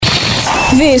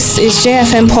This is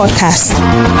JFM Podcast.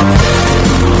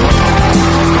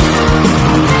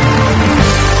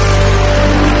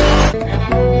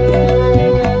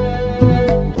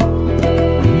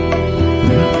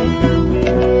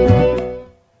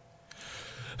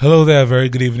 Hello there, very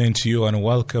good evening to you and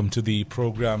welcome to the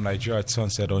program Nigeria at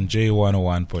Sunset on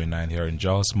J101.9 here in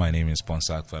Jos. My name is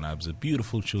Sunset-5 and it's a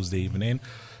beautiful Tuesday evening.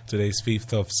 Today is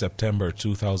 5th of September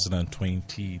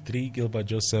 2023. Gilbert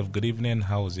Joseph, good evening.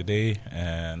 How's your day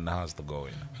and how's the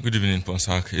going? Good evening,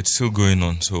 Ponsak. It's still going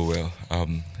on so well.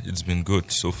 It's been good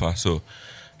so far. So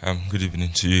good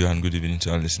evening to you and good evening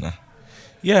to our listener.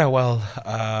 Yeah, well,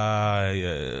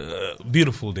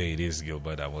 beautiful day it is,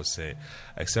 Gilbert, I must say,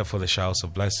 except for the showers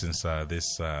of blessings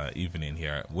this evening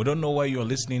here. We don't know where you're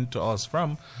listening to us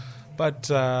from, but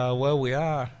where we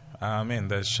are,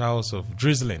 there's showers of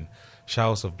drizzling,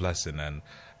 showers of blessing, and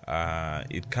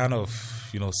it kind of,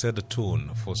 set the tone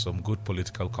for some good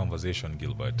political conversation,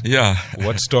 Gilbert. Yeah.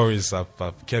 What stories have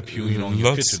kept you, on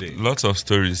your feet today? Lots of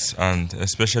stories, and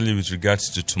especially with regards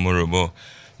to tomorrow, but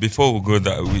before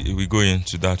we go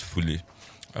into that fully,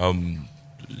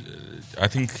 I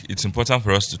think it's important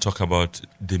for us to talk about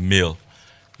the mail,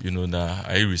 that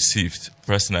I received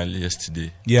personally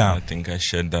yesterday. Yeah. I think I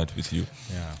shared that with you.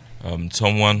 Yeah.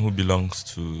 Someone who belongs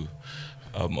to,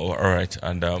 all right,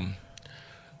 and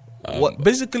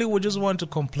basically we just want to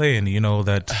complain,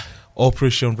 that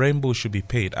Operation Rainbow should be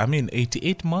paid.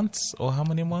 88 months or how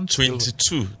many months?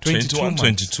 22. 21 months.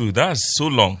 22. That's so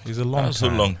long. It's a long time. So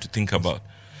long to think about.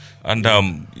 And,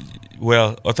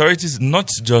 authorities, not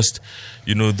just,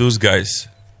 those guys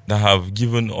that have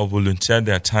given or volunteered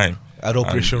their time. At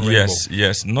Operation Rainbow.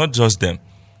 Yes, not just them.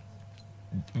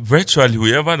 Virtually,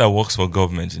 whoever that works for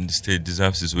government in the state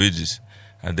deserves his wages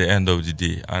at the end of the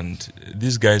day. And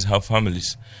these guys have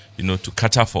families, to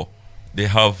cater for. They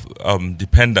have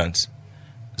dependents.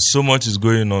 So much is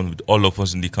going on with all of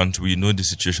us in the country. We know the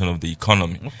situation of the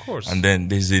economy. Of course. And then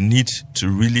there's a need to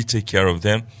really take care of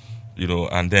them.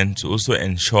 And then to also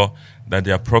ensure that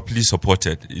they are properly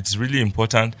supported. It's really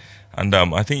important, and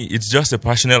I think it's just a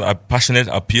passionate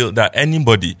appeal that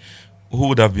anybody who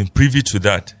would have been privy to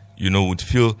that, would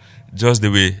feel just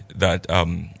the way that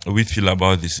we feel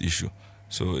about this issue.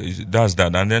 So that's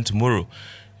that. And then tomorrow,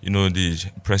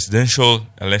 the Presidential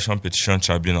Election Petition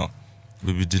Tribunal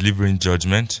will be delivering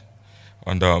judgment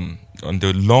on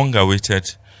the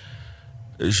long-awaited,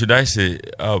 should I say,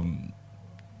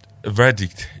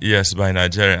 verdict, yes, by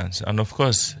Nigerians. And of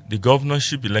course, the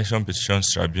Governorship Election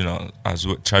Petitions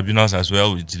Tribunals as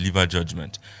well will deliver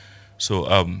judgment.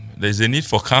 So there's a need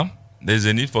for calm. There's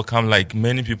a need for calm, like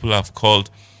many people have called,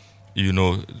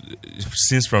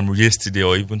 since from yesterday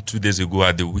or even 2 days ago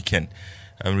at the weekend.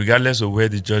 Regardless of where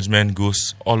the judgment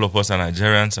goes, all of us are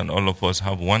Nigerians and all of us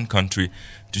have one country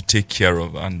to take care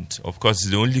of. And of course, it's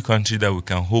the only country that we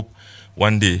can hope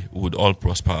one day would all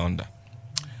prosper under.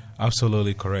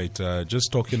 Absolutely correct.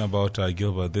 Just talking about,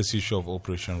 Gilbert, this issue of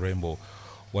Operation Rainbow,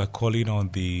 we're calling on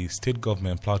the state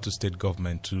government, Plateau state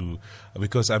government, to,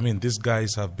 because, these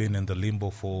guys have been in the limbo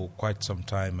for quite some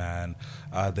time, and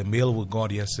the mail we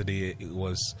got yesterday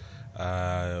was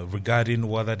regarding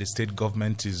whether the state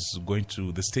governor is going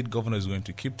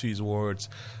to keep to his words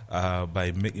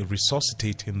by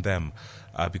resuscitating them.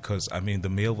 Because, the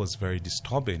mail was very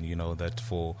disturbing, that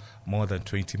for more than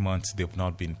 20 months they've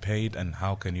not been paid, and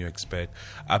how can you expect?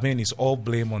 It's all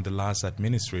blame on the last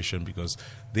administration because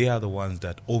they are the ones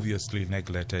that obviously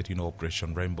neglected,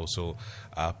 Operation Rainbow. So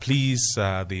please,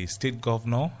 the state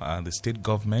governor, the state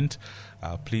government,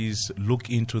 please look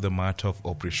into the matter of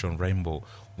Operation Rainbow.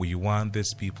 We want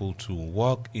these people to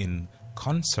work in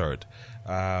concert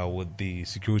with the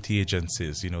security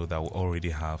agencies, that we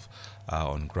already have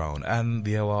on ground. And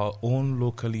they are our own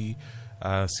locally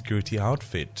security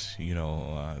outfit, they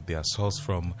are sourced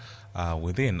from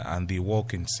within, and they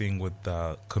work in sync with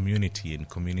the community and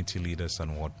community leaders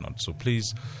and whatnot. So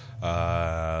please,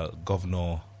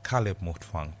 Governor Caleb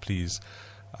Mutfwang, please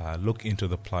look into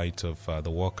the plight of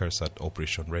the workers at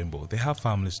Operation Rainbow. They have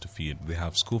families to feed, they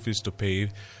have school fees to pay,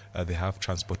 they have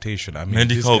transportation.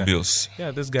 Medical bills.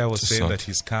 Yeah, this guy was saying that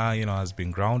his car, has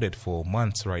been grounded for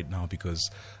months right now because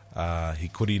he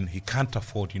can't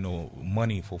afford,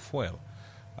 money for fuel.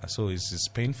 So it's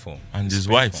painful. And his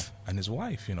wife. And his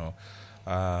wife,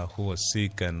 who was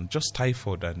sick and just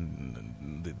typhoid,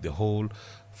 and the whole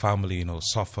family,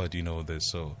 suffered,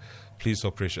 this. So please,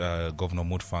 Governor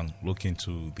Mutfwang, look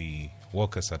into the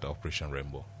workers at Operation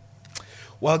Rainbow.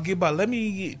 Well, Giba, let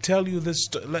me tell you this.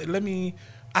 Let me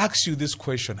ask you this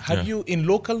question. Have you, in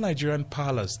local Nigerian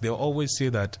parlors, they always say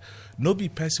that no be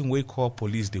person wey call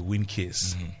police, they win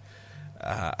case.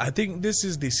 I think this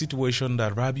is the situation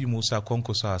that Rabi Musa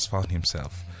Konkoso has found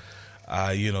himself.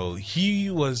 He's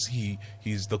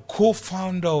the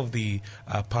co-founder of the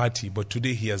party, but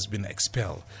today he has been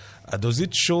expelled. Does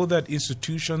it show that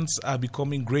institutions are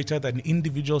becoming greater than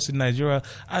individuals in Nigeria?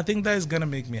 I think that is going to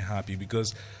make me happy,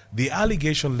 because the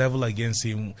allegation level against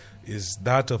him is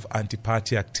that of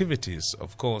anti-party activities.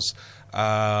 Of course,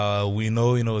 we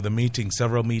know,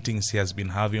 several meetings he has been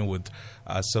having with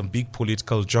some big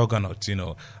political juggernauts,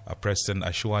 President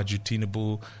Asiwaju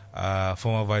Tinubu,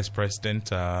 former Vice President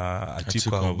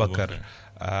Atiku Abubakar,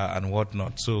 and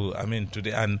whatnot. So,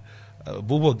 today, and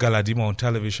Bubo Galadima on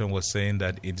television was saying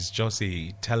that it's just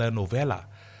a telenovela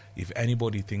if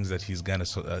anybody thinks that he's going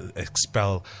to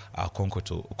expel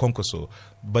Konkoso.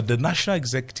 But the National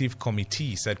Executive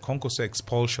Committee said Konkoso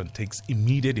expulsion takes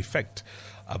immediate effect.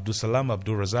 Abdul Salam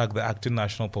Abdul Razak, the acting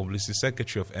National Publicity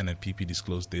Secretary of NNPP,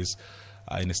 disclosed this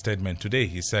in a statement today.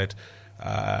 He said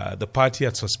the party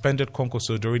had suspended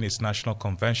Konkoso during its national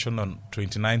convention on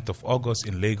 29th of August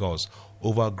in Lagos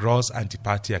over gross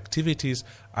anti-party activities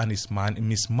and his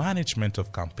mismanagement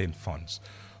of campaign funds.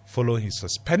 Following his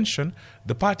suspension,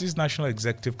 the party's National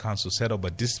Executive Council set up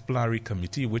a disciplinary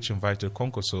committee which invited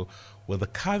Konkoso with the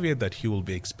caveat that he will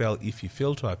be expelled if he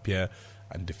failed to appear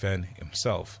and defend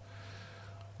himself.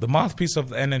 The mouthpiece of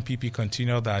the NNPP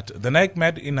continued that the NEC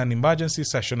met in an emergency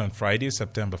session on Friday,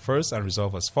 September 1st, and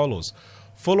resolved as follows.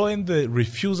 Following the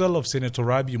refusal of Senator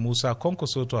Rabi Musa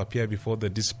Konkoso to appear before the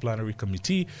disciplinary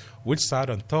committee, which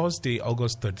sat on Thursday,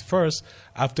 August 31st,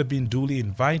 after being duly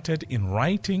invited in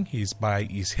writing, he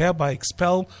is hereby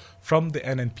expelled from the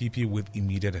NNPP with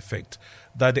immediate effect.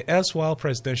 That the erstwhile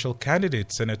presidential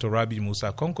candidate, Senator Rabi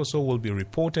Musa Konkoso, will be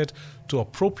reported to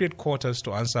appropriate quarters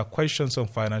to answer questions on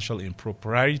financial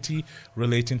impropriety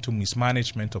relating to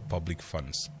mismanagement of public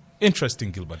funds. Interesting,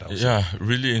 Gilbert. Yeah,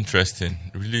 really interesting.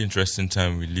 Really interesting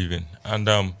time we live in.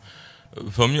 And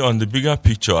for me, on the bigger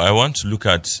picture, I want to look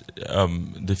at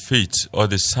the fate or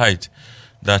the side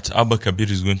that Abba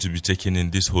Kabir is going to be taking in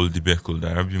this whole debacle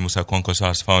that Rabi Musa Konkoso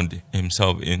has found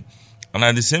himself in. And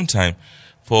at the same time,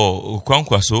 for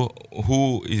Kwankwaso,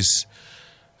 who is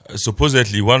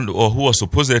supposedly who was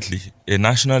supposedly a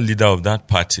national leader of that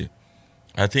party,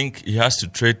 I think he has to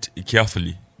tread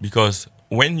carefully, because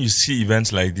when you see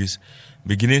events like this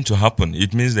beginning to happen,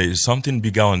 it means there is something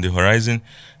bigger on the horizon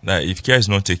that, if care is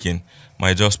not taken,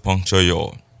 might just puncture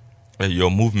your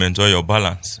movement or your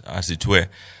balance, as it were.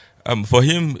 For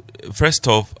him, first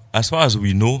off, as far as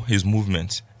we know his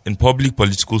movement in public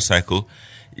political cycle,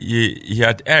 he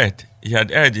had erred. He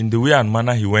had erred in the way and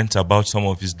manner he went about some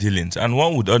of his dealings. And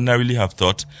one would ordinarily have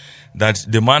thought that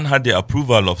the man had the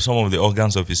approval of some of the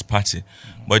organs of his party.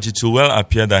 But it will well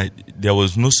appear that there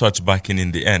was no such backing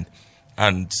in the end.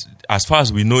 And as far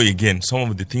as we know, again, some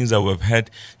of the things that we've heard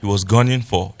he was gunning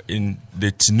for in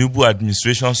the Tinubu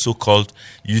administration's so-called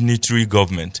unitary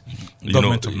government.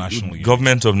 Government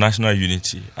of national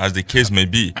unity, as the case may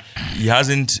be. He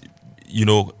hasn't,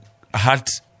 had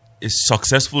a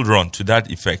successful run to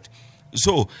that effect.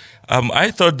 So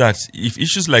I thought that if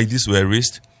issues like this were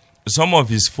raised, some of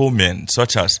his foemen,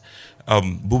 such as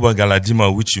Buba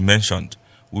Galadima, which you mentioned,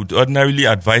 would ordinarily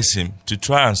advise him to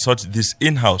try and sort this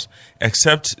in-house,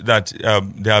 except that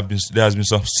there has been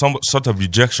some sort of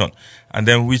rejection, and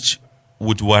then which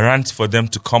would warrant for them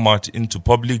to come out into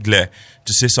public glare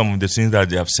to say some of the things that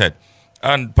they have said.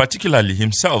 And particularly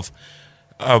himself,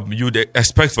 you'd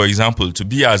expect, for example, to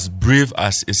be as brave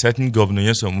as a certain Governor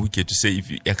Nyesom Wike to say, if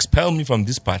you expel me from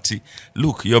this party,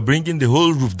 look, you're bringing the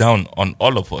whole roof down on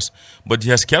all of us. But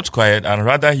he has kept quiet, and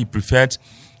rather he preferred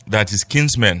that his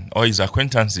kinsmen or his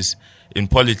acquaintances in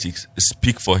politics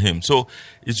speak for him. So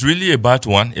it's really a bad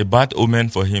omen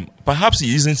for him. Perhaps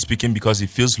he isn't speaking because he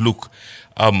feels, look,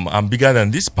 I'm bigger than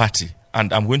this party,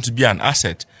 and I'm going to be an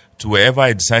asset to wherever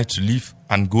I decide to leave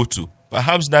and go to.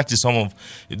 Perhaps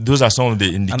those are some of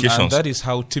the indications. And that is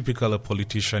how typical a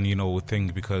politician, would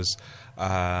think, because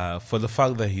for the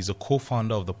fact that he's a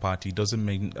co-founder of the party doesn't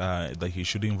mean that he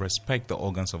shouldn't respect the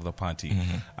organs of the party.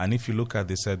 Mm-hmm. And if you look at,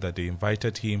 they said that they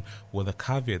invited him with a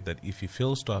caveat that if he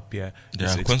fails to appear,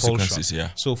 there's consequences.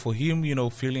 Yeah. So for him,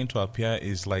 failing to appear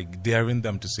is like daring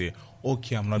them to say,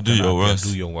 okay, I'm not going to appear,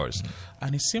 do your worst. Mm-hmm.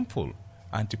 And it's simple.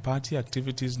 Anti-party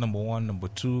activities, number one. Number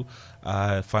two,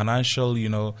 financial,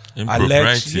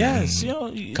 alleged. Yes,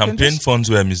 campaign funds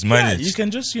were mismanaged. Yeah, you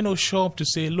can just, show up to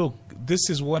say, look, this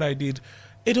is what I did.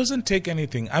 It doesn't take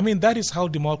anything. I mean, that is how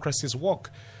democracies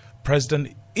work.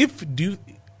 President,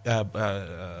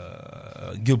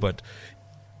 Gilbert,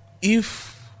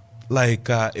 if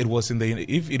it was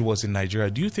in Nigeria,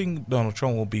 do you think Donald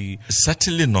Trump will be?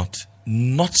 Certainly not.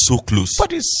 not so close.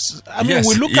 But it's, I mean, Yes,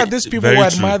 we look at these people who very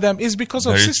admire true. them, it's because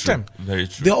of Very system. true. Very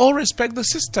true. They all respect the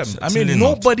system. I mean, Certainly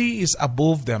not. nobody is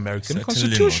above the American Certainly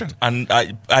Constitution. not. And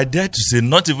I dare to say,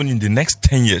 not even in the next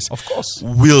 10 years, Of course.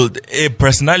 will a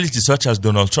personality such as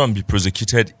Donald Trump be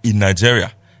prosecuted in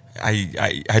Nigeria.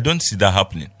 I don't see that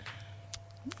happening.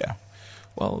 Yeah.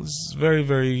 Well, it's very,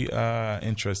 very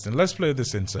interesting. Let's play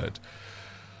this insert.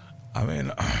 I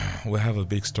mean, we have a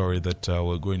big story that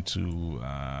we're going to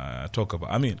talk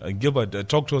about. I mean, Gilbert,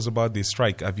 talk to us about the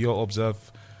strike. Have you observed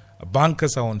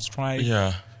bankers are on strike?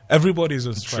 Yeah. Everybody's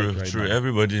on strike right True. now.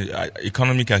 Everybody,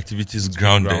 economic activity is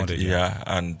grounded. yeah.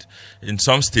 And in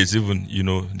some states, even,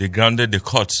 they grounded the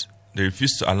courts. They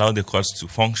refused to allow the courts to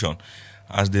function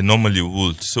as they normally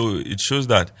would. So it shows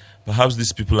that perhaps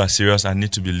these people are serious and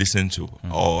need to be listened to,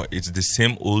 or it's the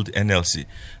same old NLC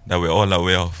that we're all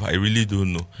aware of. I really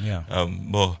don't know. Yeah.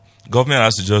 But government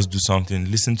has to just do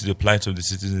something, listen to the plight of the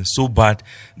citizens so bad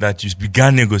that you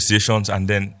began negotiations and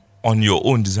then on your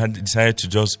own decided to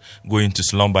just go into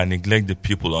slumber and neglect the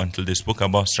people until they spoke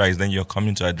about strikes. Then you're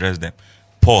coming to address them.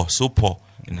 So poor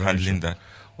in handling that.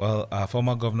 Well,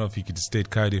 former governor of Ekiti State,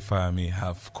 Kayode Fayemi,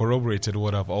 have corroborated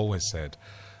what I've always said.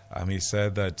 He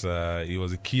said that he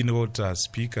was a keynote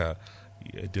speaker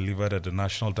delivered at the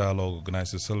National Dialogue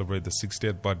organized to celebrate the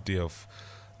 60th birthday of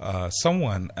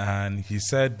someone, and he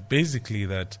said basically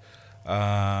that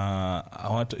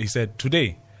he said,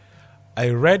 today I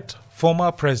read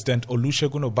former President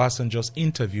Olusegun Obasanjo's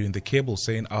interview in the cable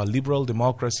saying our liberal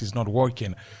democracy is not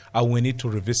working and we need to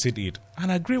revisit it.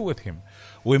 And I agree with him.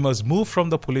 We must move from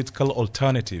the political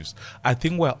alternatives. I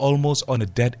think we're almost on a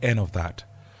dead end of that.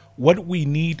 What we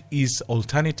need is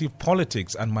alternative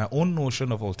politics, and my own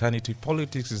notion of alternative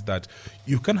politics is that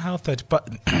you can have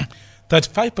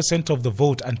 35% of the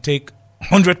vote and take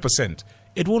 100%.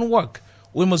 It won't work.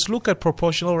 We must look at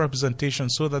proportional representation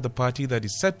so that the party that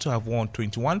is said to have won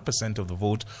 21% of the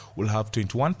vote will have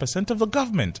 21% of the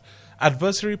government.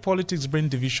 Adversary politics bring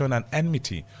division and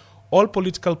enmity. All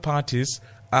political parties,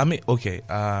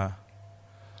 all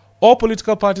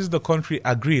political parties in the country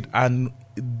agreed, and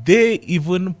they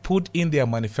even put in their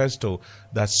manifesto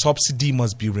that subsidy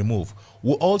must be removed.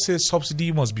 We all say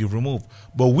subsidy must be removed,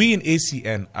 but we in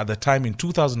ACN at the time in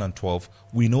 2012,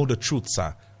 we know the truth,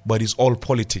 sir, but it's all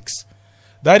politics.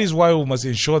 That is why we must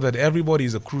ensure that everybody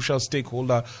is a crucial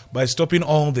stakeholder by stopping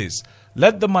all this.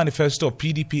 Let the manifesto of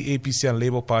PDP, APC, and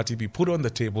Labour Party be put on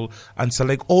the table and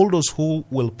select all those who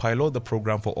will pilot the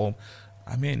program for all.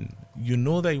 I mean, you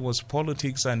know that it was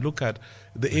politics, and look at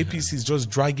the APC is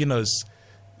just dragging us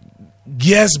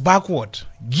years backward.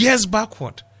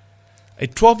 A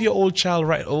 12-year-old child,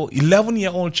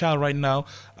 11-year-old child right now,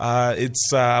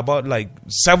 it's about like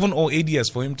 7 or 8 years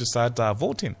for him to start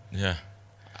voting. Yeah.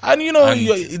 And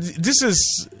this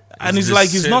is, and it's like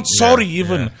he's not sorry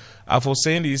even for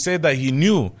saying it. He said that he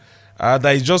knew that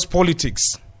it's just politics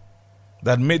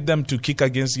that made them to kick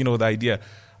against, the idea.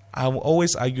 I will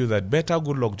always argue that better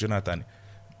good luck, Jonathan.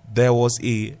 There was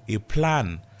a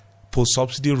plan for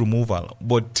subsidy removal,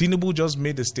 but Tinubu just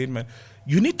made a statement.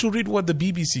 You need to read what the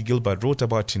BBC Gilbert wrote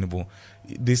about Tinubu.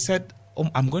 They said,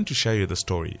 I'm going to share you the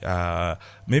story.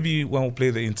 Maybe when we play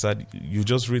the insert, you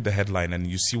just read the headline and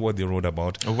you see what they wrote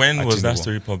about. When was Tinubu. that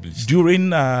story published?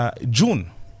 During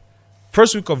June.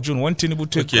 First week of June, when Tinubu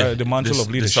took the mantle of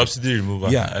leadership. The subsidy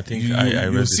removal. Yeah, I think I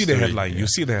read the see story. the headline. Yeah. You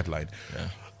see the headline. Yeah.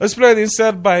 Let's play the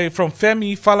insert from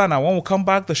Femi Falana. When we come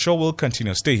back, the show will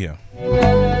continue. Stay here.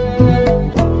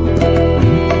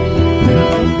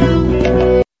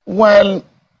 Well,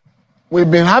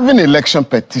 we've been having election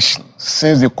petitions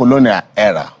since the colonial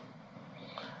era,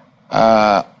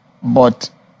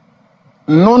 but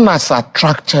none has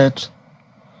attracted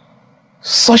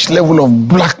such level of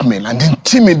blackmail and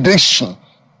intimidation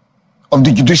of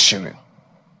the judiciary.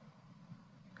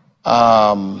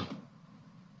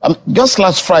 Just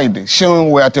last Friday,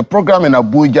 we were at a program in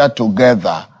Abuja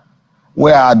together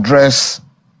where I addressed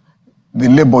the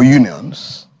labor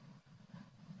unions.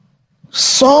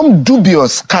 Some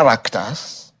dubious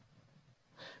characters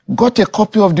got a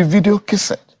copy of the video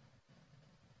cassette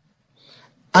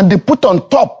and they put on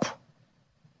top,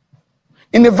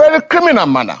 in a very criminal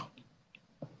manner,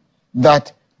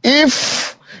 that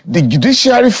if the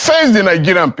judiciary fails the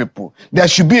Nigerian people, there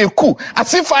should be a coup.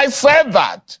 As if I said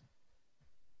that.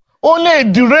 Only a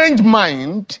deranged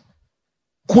mind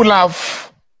could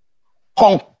have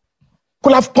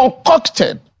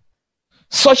concocted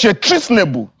such a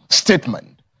treasonable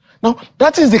statement. Now,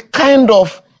 that is the kind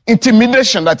of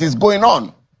intimidation that is going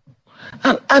on.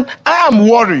 And I am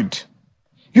worried.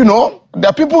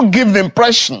 That people give the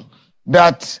impression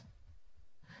that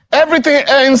everything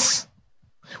ends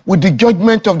with the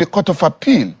judgment of the Court of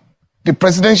Appeal, the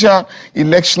Presidential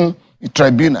Election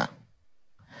Tribunal.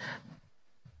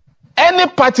 Any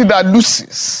party that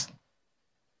loses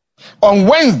on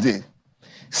Wednesday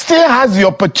still has the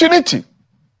opportunity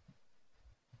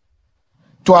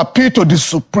to appeal to the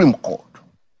Supreme Court.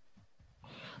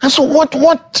 And so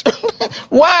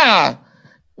why?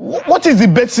 What is the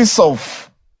basis of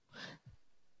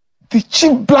the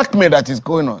cheap blackmail that is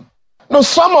going on? Now,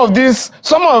 some of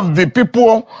the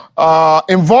people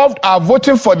involved are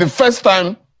voting for the first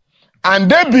time, and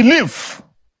they believe,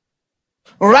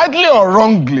 rightly or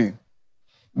wrongly,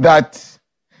 that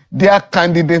their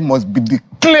candidate must be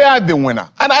declared the winner.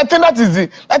 And I think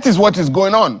that is what is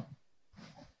going on.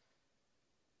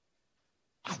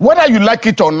 Whether you like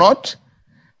it or not,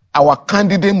 our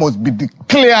candidate must be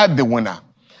declared the winner.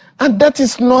 And that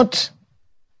is not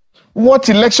what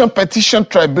election petition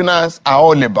tribunals are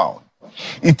all about.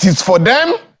 It is for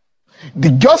them,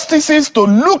 the justices, to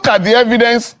look at the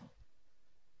evidence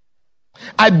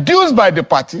adduced by the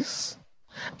parties,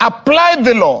 apply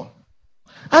the law,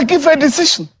 and give a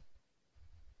decision.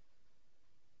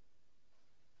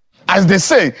 As they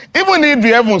say, even if the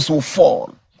heavens will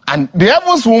fall, and the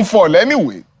heavens won't fall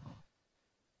anyway,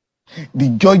 the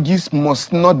judges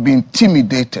must not be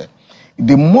intimidated.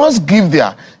 They must give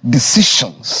their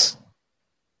decisions,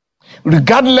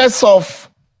 regardless of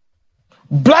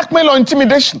blackmail or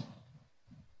intimidation.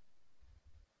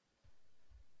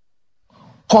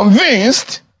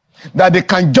 Convinced that they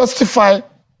can justify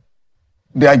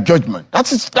their judgment.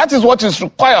 That is what is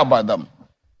required by them.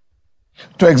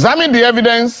 To examine the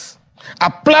evidence,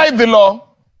 apply the law,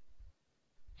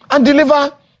 and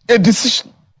deliver a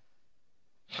decision.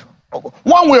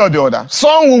 One way or the other.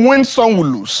 Some will win, some will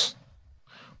lose.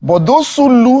 But those who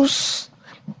lose,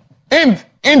 in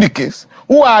the case,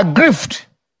 who are aggrieved,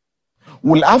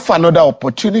 will have another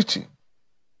opportunity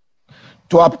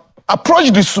to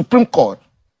approach the Supreme Court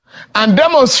and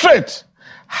demonstrate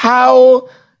how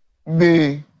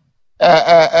the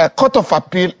Court of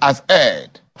Appeal has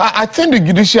erred. I think the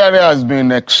judiciary has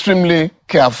been extremely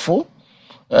careful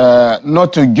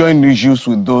not to join issues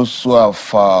with those who have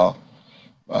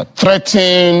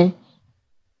threatened,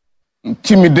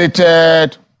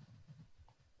 intimidated,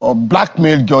 or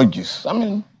blackmailed judges. I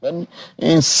mean,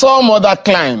 in some other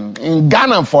clime, in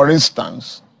Ghana, for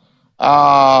instance,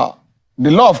 the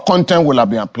law of contempt will have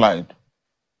been applied.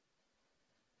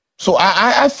 So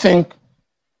I think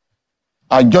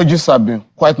our judges have been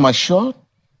quite mature,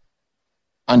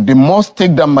 and they must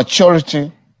take that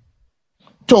maturity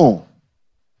to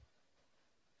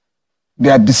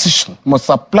their decision, must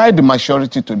apply the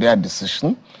maturity to their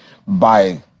decision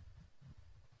by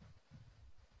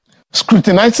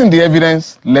scrutinizing the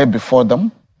evidence laid before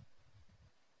them,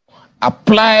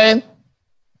 apply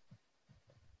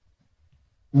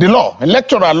the law,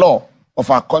 electoral law of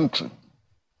our country,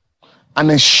 and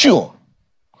ensure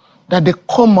that they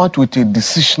come out with a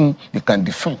decision they can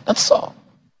defend. That's all.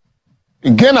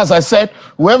 Again, as I said,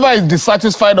 whoever is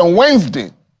dissatisfied on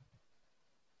Wednesday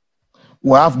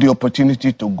will have the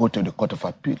opportunity to go to the Court of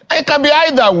Appeal. It can be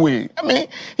either way. I mean,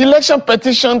 election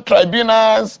petition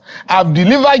tribunals have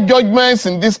delivered judgments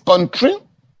in this country.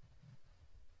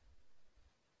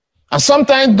 And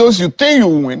sometimes those you think you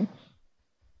win,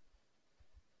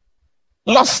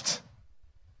 lost.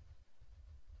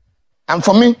 And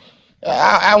for me,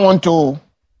 I want to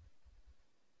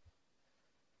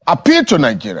appeal to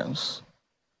Nigerians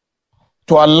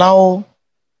to allow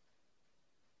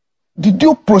the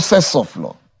due process of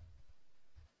law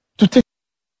to take.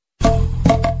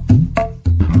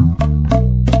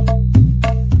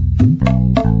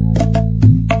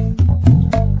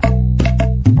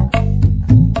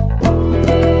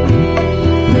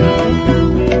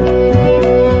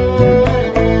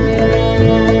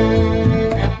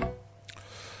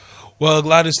 Well,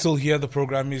 glad to still here. The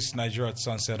program is Nigeria at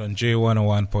Sunset on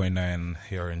J101.9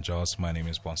 here in Jos. My name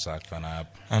is Bonsak Fanab.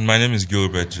 And my name is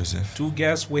Gilbert Joseph. Two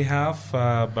guests we have,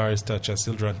 Barrister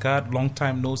Chasil Drankard. Long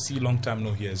time no see, long time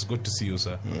no hear. It's good to see you,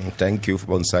 sir. Thank you,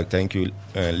 Bonsak. Thank you,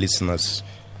 listeners.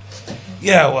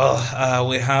 Yeah, well,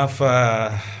 we have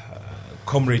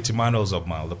Comrade Emmanuel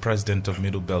Zobmal, the president of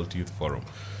Middle Belt Youth Forum.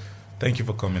 Thank you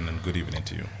for coming and good evening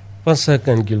to you. Bonsak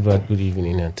and Gilbert, good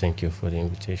evening and thank you for the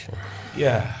invitation.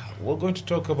 Yeah, we're going to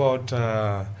talk about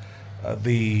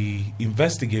the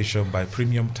investigation by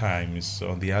Premium Times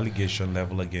on the allegation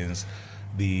level against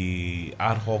the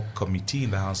ad hoc committee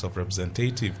in the House of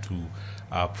Representatives to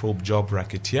probe job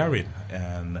racketeering.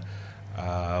 And,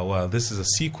 well, this is a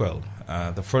sequel.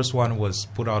 The first one was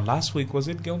put out last week, was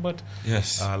it, Gilbert?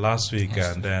 Yes. Last week.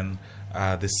 Yes. And then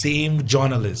the same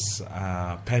journalists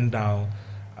penned down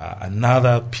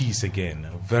Another piece again,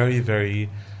 very, very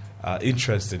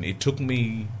interesting. It took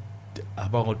me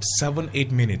about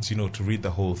 7-8 minutes, to read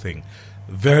the whole thing.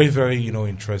 Very, very,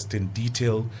 interesting,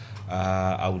 detailed,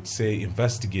 I would say,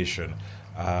 investigation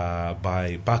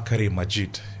by Bakari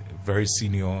Majid, very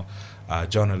senior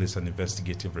journalist and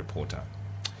investigative reporter.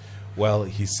 Well,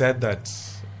 he said that,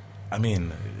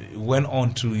 went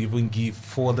on to even give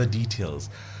further details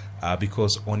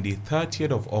because on the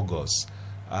 30th of August,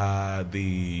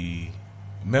 the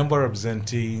member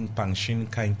representing Pangshin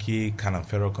Kanke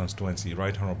Kanamfero constituency,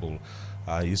 Right Honorable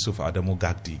Yusuf Adamu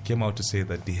Gagdi, came out to say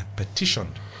that they have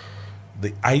petitioned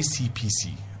the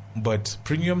ICPC, but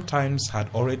Premium Times had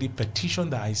already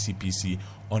petitioned the ICPC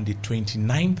on the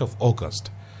 29th of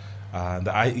August.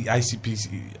 The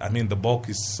ICPC, the bulk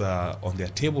is on their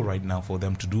table right now for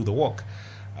them to do the work.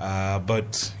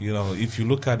 But, if you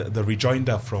look at the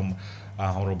rejoinder from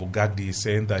Honorable Gagdi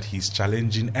saying that he's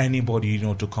challenging anybody,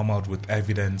 to come out with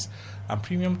evidence. And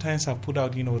Premium Times have put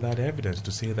out, that evidence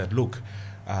to say that, look,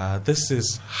 this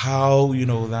is how,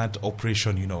 that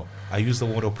operation, I use the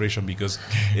word operation because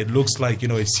it looks like,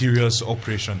 a serious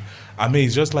operation.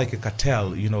 It's just like a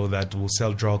cartel, that will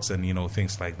sell drugs and,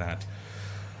 things like that.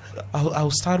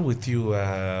 I'll start with you,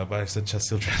 Barrister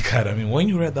Chasil Drankad. When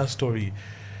you read that story,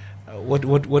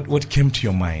 what came to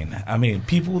your mind?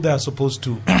 People that are supposed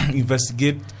to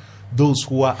investigate those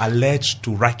who are alleged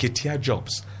to racketeer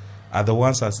jobs are the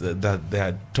ones that they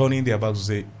are turning their backs to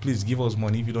say, please give us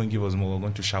money. If you don't give us more, we're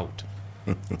going to shout.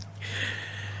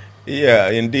 Yeah,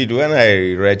 indeed. When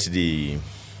I read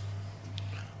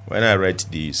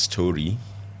the story,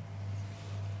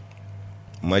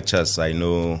 much as I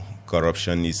know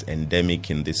corruption is endemic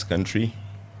in this country,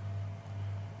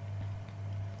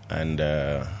 and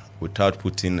without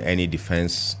putting any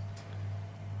defense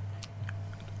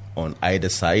on either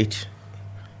side,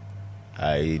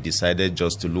 I decided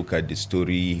just to look at the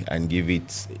story and give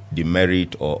it the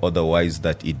merit or otherwise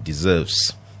that it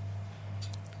deserves.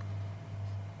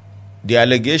 The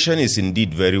allegation is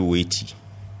indeed very weighty.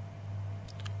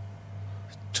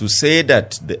 To say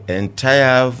that the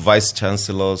entire vice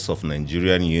chancellors of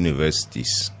Nigerian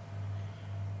universities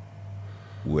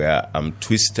were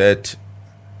twisted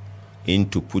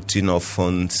into putting off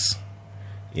funds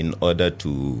in order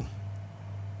to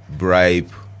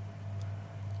bribe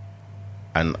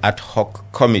an ad hoc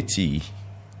committee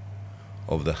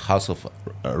of the House of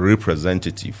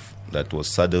Representatives that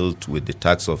was saddled with the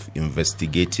task of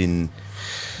investigating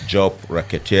job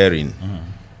racketeering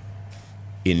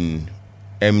in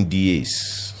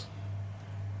MDAs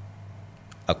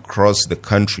across the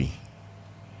country,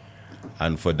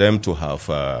 and for them to have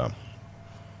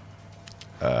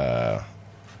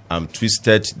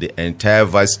twisted the entire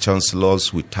vice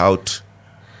chancellors without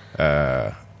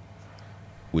a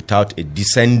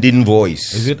dissenting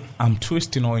voice. Is it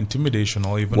twisting or intimidation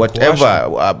or even whatever?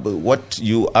 What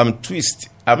you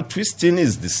twisting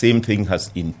is the same thing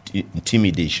as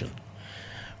intimidation,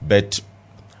 but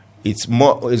it's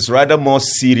rather more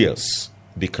serious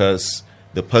because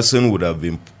the person would have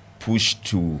been pushed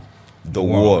to the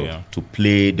wall to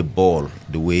play the ball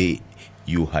the way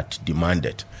you had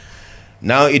demanded.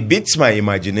 Now it beats my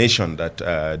imagination that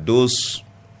those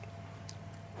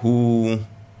who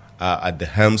are at the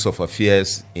helms of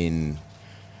affairs in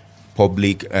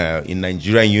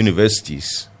Nigerian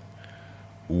universities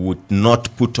would not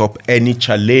put up any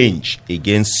challenge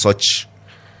against such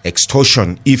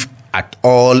extortion if at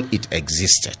all it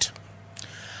existed.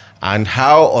 And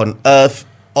how on earth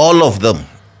all of them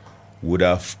would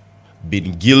have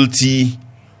been guilty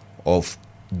of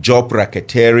job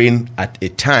racketeering at a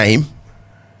time,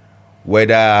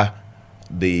 whether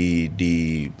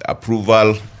the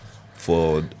approval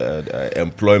for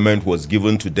employment was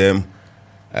given to them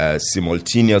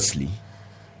simultaneously,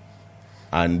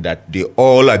 and that they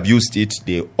all abused it,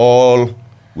 they all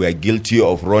were guilty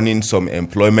of running some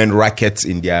employment rackets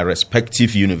in their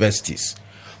respective universities,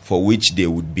 for which they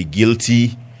would be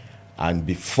guilty and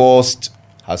be forced,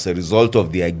 as a result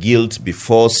of their guilt, be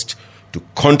forced to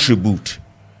contribute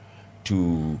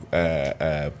to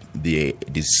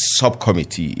the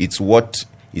subcommittee. It's what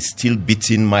is still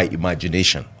beating my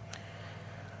imagination.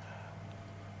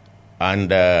 And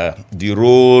the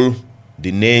role,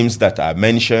 the names that are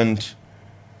mentioned,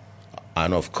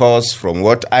 and of course, from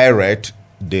what I read,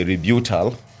 the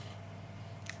rebuttal,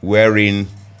 wherein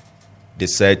they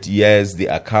said, yes, the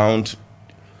account,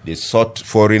 they sought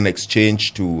foreign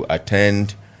exchange to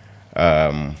attend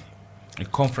a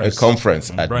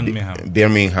conference at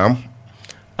Birmingham,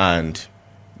 and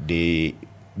they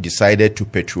decided to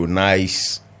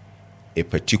patronize a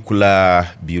particular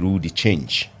bureau de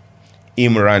change,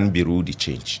 Imran Bureau de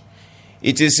Change.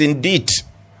 It is indeed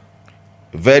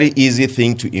a very easy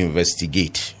thing to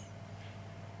investigate.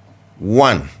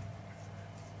 One,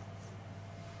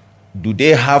 do they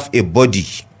have a body,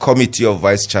 committee of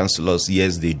vice chancellors?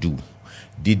 Yes, they do.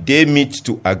 Did they meet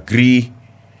to agree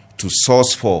to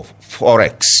source for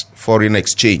forex, foreign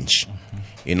exchange,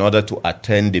 in order to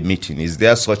attend the meeting? Is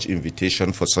there such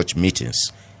invitation for such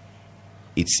meetings?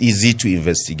 It's easy to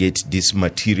investigate these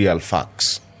material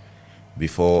facts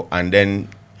before, and then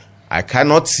I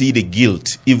cannot see the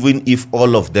guilt, even if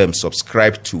all of them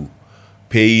subscribe to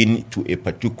paying to a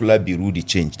particular bureau de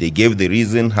change. They gave the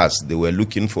reason as they were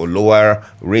looking for lower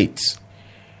rates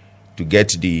to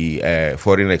get the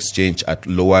foreign exchange at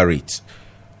lower rates.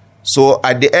 So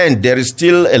at the end, there is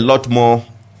still a lot more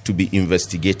to be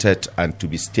investigated and to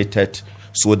be stated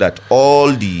so that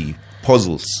all the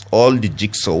puzzles, all the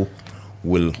jigsaw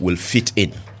will fit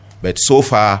in. But so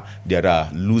far, there are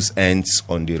loose ends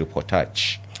on the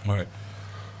reportage. All right.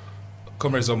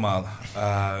 Comrade Zomal,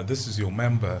 this is your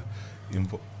member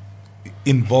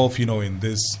involved, in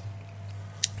this,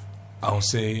 I would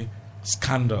say,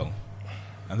 scandal.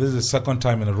 And this is the second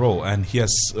time in a row. And he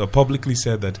has publicly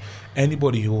said that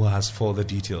anybody who has further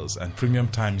details, and Premium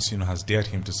Times, has dared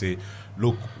him to say,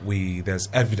 look, there's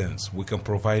evidence we can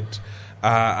provide.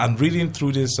 And reading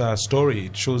through this story,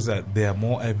 it shows that there are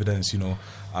more evidence,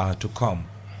 to come.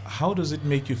 How does it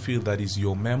make you feel that is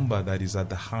your member that is at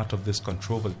the heart of this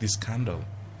controversy, this scandal?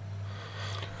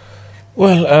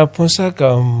 Well, Ponsak,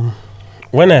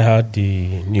 when I heard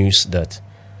the news that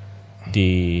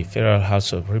the Federal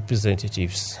House of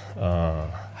Representatives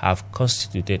have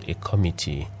constituted a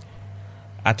committee,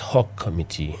 ad hoc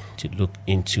committee, to look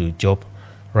into job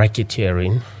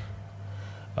racketeering,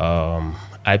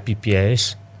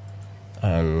 IPPS,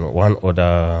 and one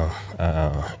other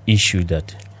issue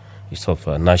that is of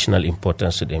national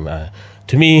importance to them,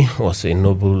 to me was a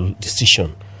noble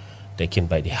decision taken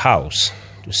by the House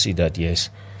to see that, yes,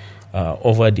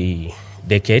 over the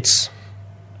decades,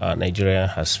 Nigeria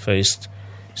has faced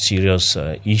serious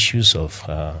issues of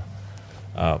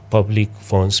public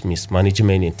funds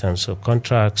mismanagement in terms of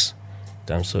contracts, in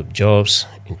terms of jobs,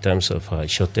 in terms of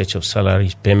shortage of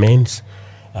salary payments,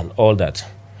 and all that.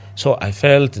 So I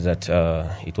felt that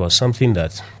it was something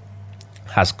that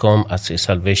has come as a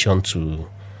salvation to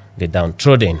the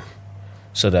downtrodden,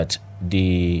 so that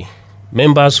the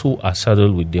members who are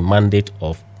saddled with the mandate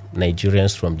of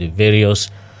Nigerians from the various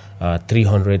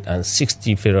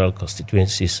 360 federal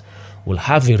constituencies will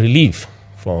have a relief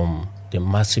from the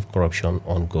massive corruption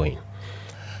ongoing.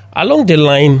 Along the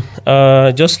line,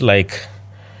 just like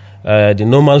the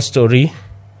normal story,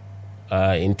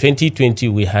 in 2020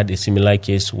 we had a similar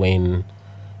case when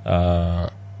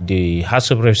the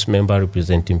House of Reps member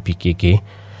representing PKK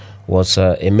was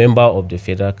a member of the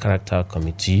Federal Character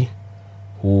Committee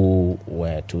who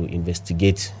were to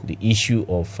investigate the issue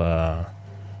of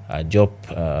job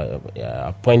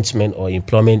appointment or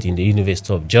employment in the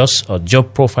University of Jos, or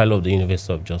job profile of the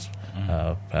University of Jos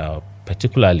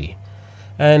particularly.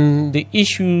 And the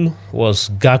issue was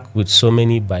gagged with so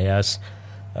many bias,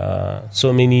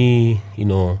 so many,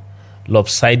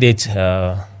 lopsided,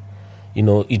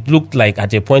 it looked like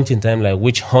at a point in time like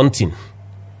witch hunting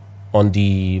on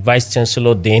the Vice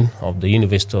Chancellor then of the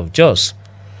University of Jos.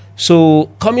 So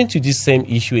coming to this same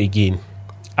issue again,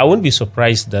 I won't be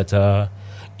surprised that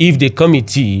if the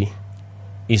committee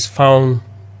is found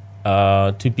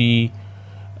to be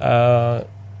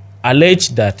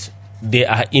alleged that they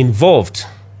are involved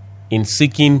in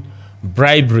seeking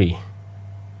bribery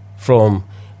from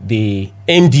the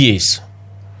MDAs,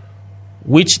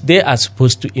 which they are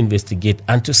supposed to investigate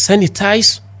and to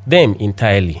sanitize them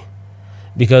entirely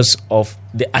because of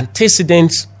the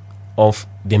antecedents of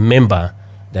the member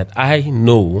that I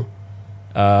know.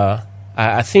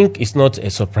 I think it's not a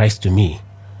surprise to me.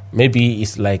 Maybe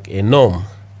it's like a norm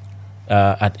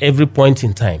at every point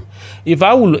in time. If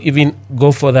I will even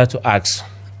go further to ask,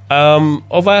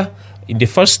 over in the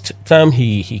first time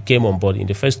he came on board, in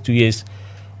the first 2 years,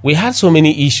 we had so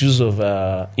many issues of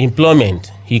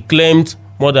employment. He claimed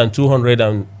more than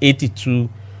 282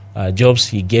 jobs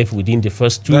he gave within the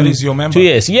first 2 years. That is your member? 2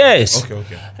 years, yes. Okay.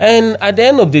 And at the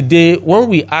end of the day, when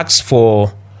we asked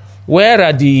for where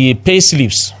are the pay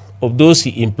slips of those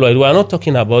he employed, we are not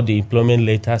talking about the employment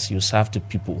letters you serve to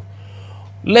people.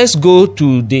 Let's go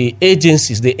to the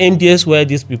agencies, the MDS where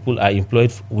these people are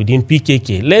employed within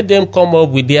PKK. Let them come up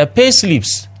with their pay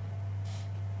slips,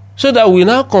 so that we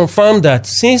now confirm that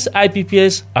since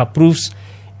IPPS approves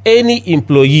any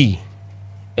employee,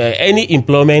 any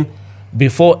employment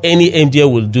before any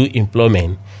MDA will do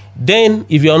employment, then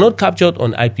if you are not captured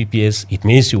on IPPS, it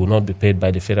means you will not be paid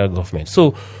by the federal government.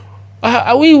 So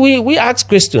We ask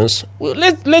questions.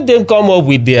 Let them come up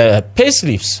with their pay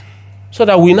slips so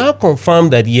that we now confirm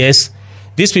that, yes,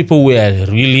 these people were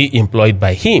really employed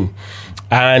by him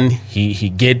and he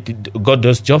got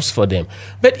those jobs for them.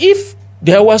 But if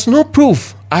there was no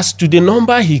proof as to the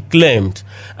number he claimed,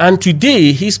 and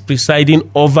today he's presiding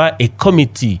over a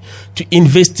committee to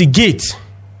investigate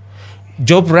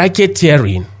job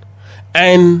racketeering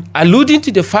and alluding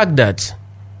to the fact that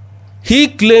he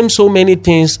claimed so many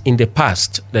things in the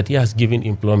past that he has given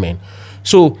employment.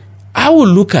 So I will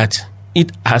look at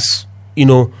it as,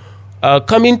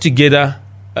 coming together,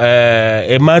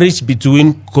 a marriage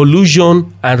between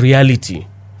collusion and reality.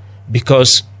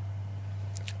 Because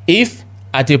if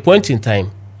at a point in time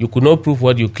you could not prove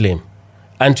what you claim,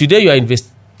 and today you are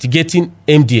investigating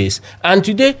MDS, and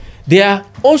today they are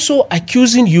also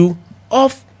accusing you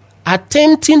of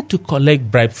attempting to collect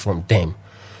bribe from them.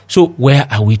 So where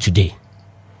are we today?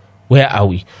 Where are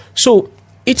we? So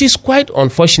it is quite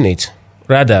unfortunate,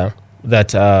 rather,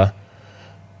 that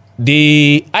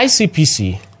the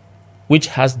ICPC, which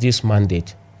has this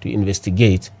mandate to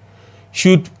investigate,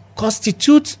 should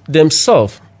constitute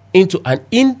themselves into an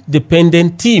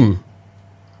independent team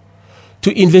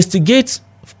to investigate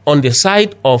on the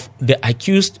side of the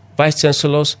accused vice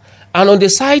chancellors and on the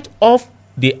side of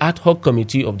the ad hoc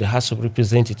committee of the House of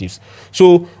Representatives.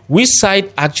 So which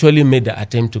side actually made the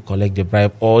attempt to collect the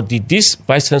bribe, or did these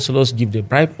vice chancellors give the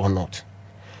bribe or not?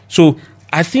 So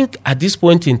I think at this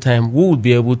point in time, we will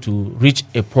be able to reach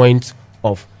a point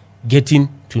of getting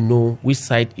to know which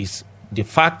side is the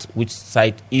fact, which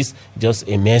side is just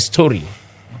a mere story.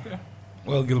 Okay.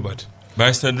 Well, Gilbert.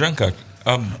 Mr. Drunkard,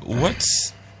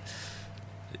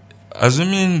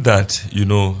 assuming that,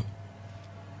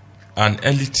 an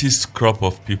elitist crop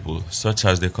of people, such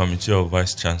as the Committee of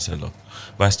Vice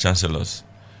Chancellors,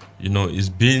 is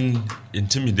being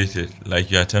intimidated,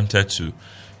 like you attempted to,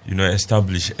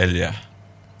 establish earlier,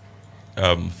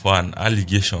 for an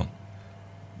allegation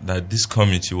that this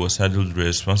committee was saddled with the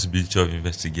responsibility of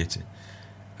investigating.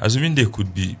 Assuming they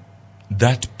could be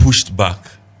that pushed back,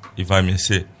 if I may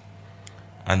say,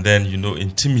 and then,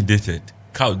 intimidated.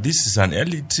 This is an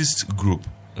elitist group,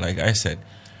 like I said.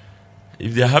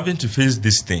 If they're having to face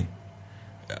this thing,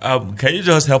 can you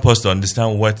just help us to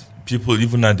understand what people,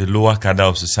 even at the lower cadre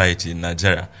of society in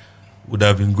Nigeria, would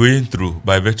have been going through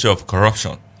by virtue of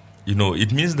corruption?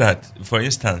 It means that, for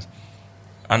instance,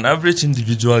 an average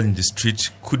individual in the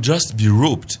street could just be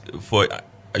roped for,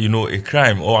 a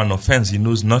crime or an offense he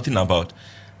knows nothing about.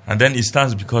 And then it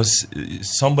stands because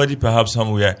somebody perhaps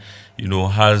somewhere,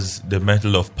 has the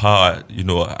mantle of power,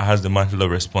 has the mantle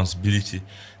of responsibility,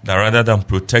 that rather than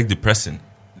protect the person,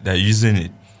 they're using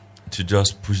it to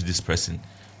just push this person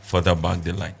further back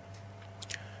the line.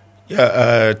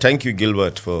 Yeah, thank you,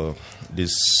 Gilbert, for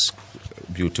this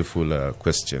beautiful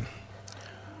question.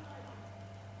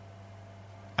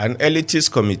 An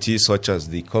elitist committee such as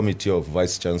the Committee of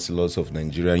Vice Chancellors of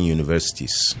Nigerian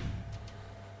Universities,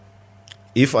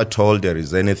 if at all there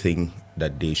is anything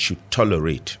that they should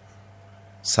tolerate,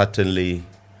 certainly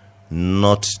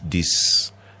not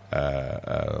this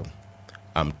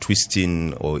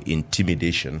twisting or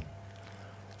intimidation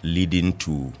leading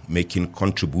to making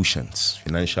contributions,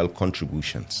 financial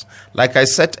contributions. Like I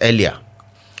said earlier,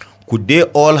 could they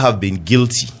all have been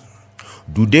guilty?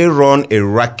 Do they run a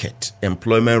racket,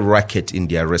 employment racket in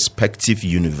their respective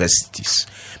universities?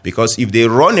 Because if they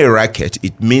run a racket,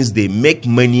 it means they make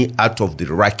money out of the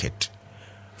racket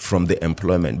from the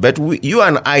employment. But you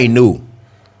and I know,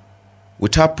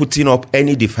 without putting up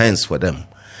any defense for them,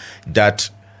 that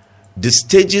the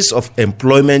stages of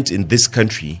employment in this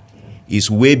country is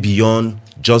way beyond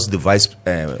just the vice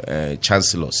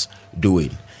chancellors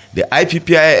doing. The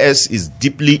IPPIS is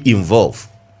deeply involved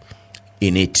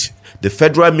in it. The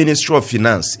Federal Ministry of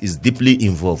Finance is deeply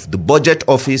involved. The Budget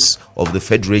Office of the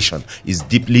Federation is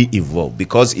deeply involved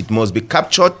because it must be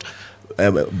captured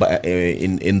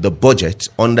in the budget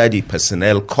under the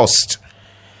personnel cost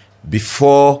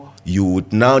before you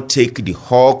would now take the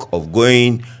hawk of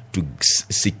going to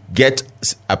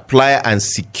apply and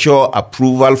secure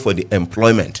approval for the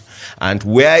employment. And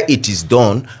where it is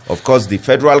done, of course, the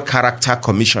Federal Character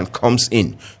Commission comes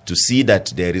in to see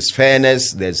that there is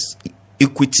fairness, there's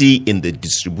equity in the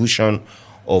distribution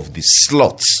of the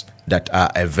slots that are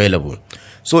available.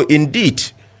 So indeed,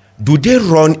 do they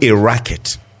run a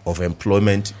racket of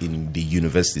employment in the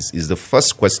universities is the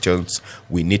first questions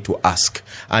we need to ask.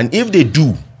 And if they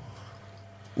do,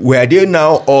 were they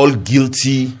now all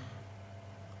guilty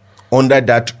under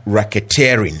that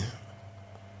racketeering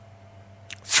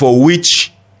for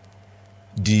which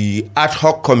the ad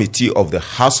hoc committee of the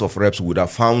House of Reps would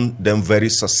have found them very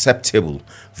susceptible,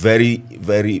 very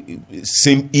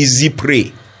easy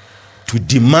prey to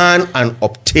demand and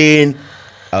obtain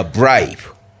a bribe.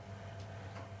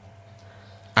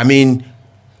 I mean,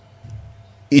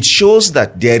 it shows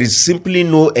that there is simply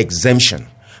no exemption.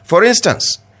 For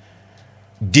instance,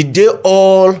 did they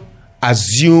all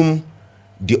assume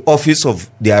the office of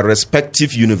their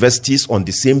respective universities on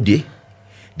the same day?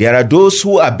 There are those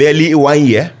who are barely 1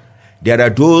 year. There are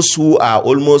those who are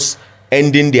almost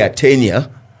ending their tenure.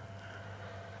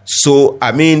 So,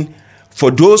 I mean,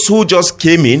 for those who just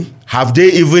came in, have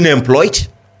they even employed?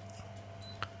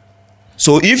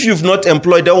 So if you've not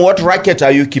employed, then what racket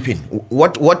are you keeping?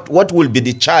 What will be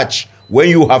the charge when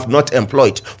you have not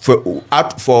employed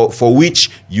for which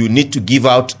you need to give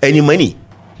out any money?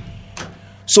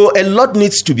 So a lot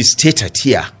needs to be stated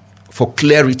here for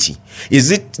clarity.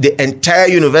 Is it the entire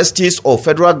universities or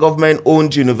federal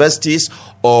government-owned universities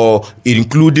or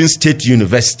including state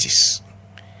universities?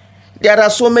 There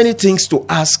are so many things to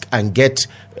ask and get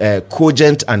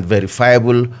cogent and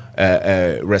verifiable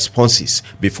responses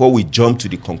before we jump to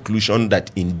the conclusion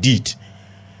that indeed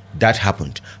that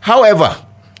happened. However,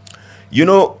 you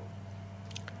know,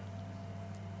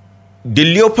 the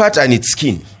leopard and its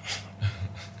skin,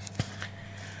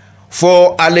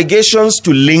 for allegations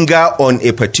to linger on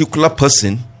a particular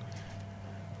person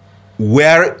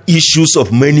where issues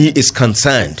of money is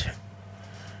concerned,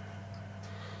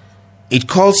 it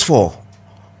calls for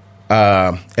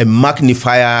a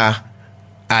magnifier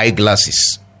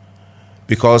eyeglasses,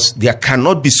 because there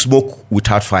cannot be smoke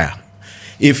without fire.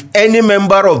 If any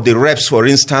member of the reps, for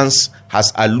instance,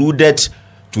 has alluded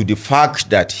to the fact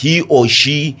that he or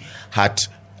she had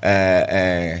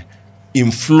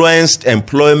influenced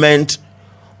employment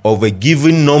of a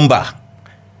given number,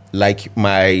 like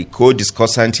my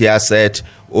co-discussant here said,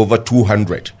 over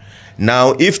 200.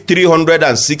 Now, if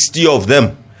 360 of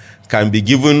them can be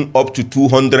given up to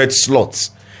 200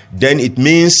 slots, then it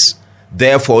means,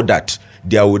 therefore, that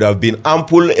there would have been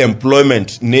ample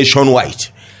employment nationwide.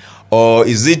 Or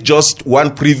is it just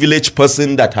one privileged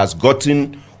person that has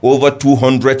gotten over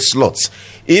 200 slots?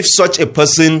 If such a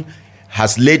person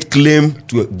has laid claim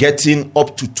to getting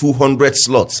up to 200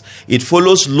 slots, it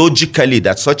follows logically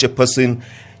that such a person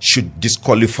should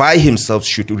disqualify himself,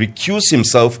 should recuse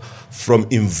himself from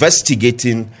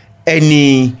investigating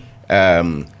any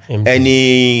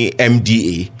MDA,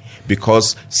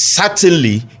 because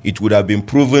certainly it would have been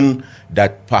proven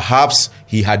that perhaps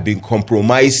he had been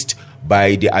compromised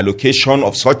by the allocation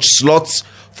of such slots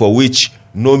for which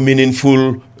no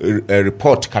meaningful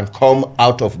report can come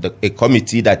out of a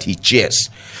committee that he chairs.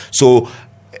 So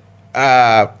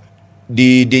the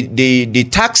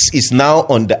tax is now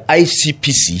on the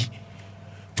ICPC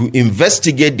to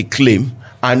investigate the claim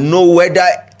and know whether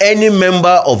any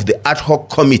member of the ad hoc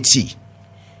committee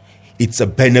is a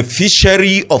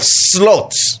beneficiary of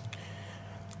slots,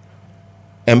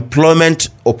 employment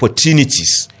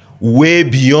opportunities way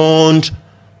beyond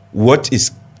what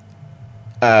is,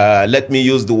 let me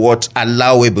use the word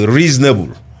allowable, reasonable.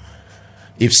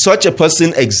 If such a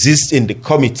person exists in the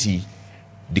committee,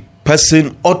 the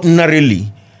person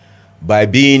ordinarily, by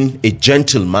being a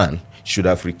gentleman, should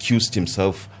have recused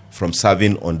himself from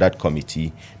serving on that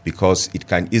committee, because it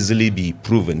can easily be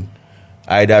proven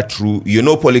either through, you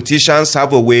know, politicians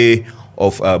have a way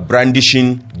of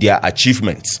brandishing their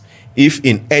achievements. If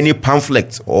in any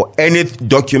pamphlet or any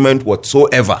document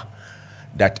whatsoever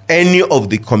that any of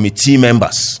the committee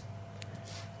members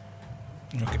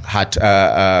had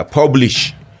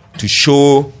published to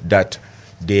show that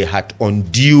they had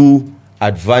undue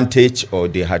advantage or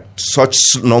they had such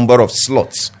number of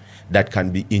slots that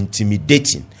can be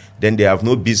intimidating, then they have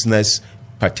no business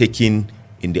partaking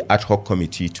in the ad hoc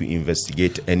committee to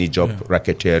investigate any job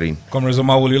racketeering. Comrade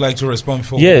Zoma, would you like to respond?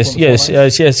 Yes.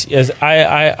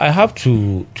 I have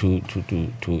to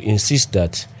insist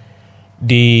that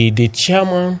the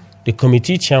chairman, the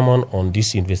committee chairman on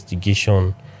this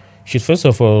investigation, should first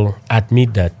of all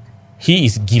admit that he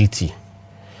is guilty,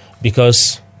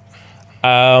 because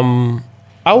I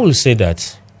will say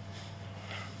that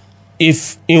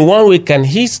if in one way can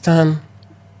he stand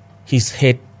his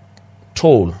head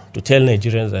tall to tell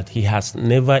Nigerians that he has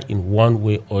never in one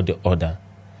way or the other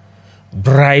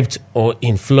bribed or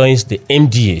influenced the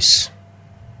MDAs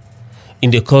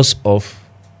in the course of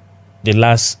the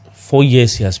last 4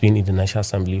 years he has been in the National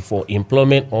Assembly for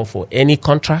employment or for any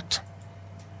contract.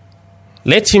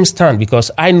 Let him stand,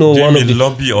 because I know one of the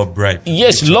lobby or bribe.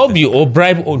 Yes, lobby or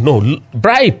bribe or no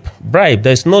bribe.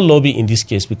 There's no lobby in this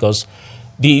case, because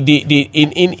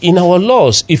in our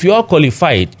laws, if you are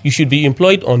qualified, you should be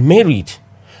employed on merit.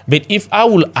 But if I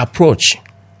will approach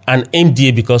an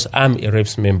MDA because I'm a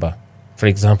reps member, for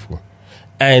example,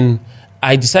 and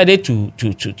I decided to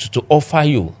offer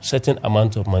you certain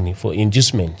amount of money for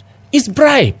inducement, it's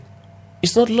bribe.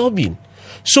 It's not lobbying.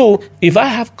 So if I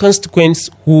have constituents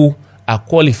who are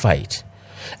qualified,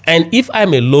 and if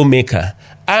I'm a lawmaker,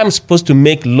 I'm supposed to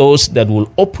make laws that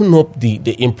will open up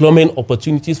the employment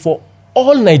opportunities for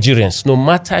all Nigerians, no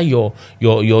matter your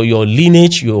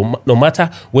lineage, no matter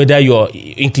whether your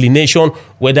inclination,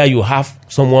 whether you have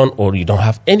someone or you don't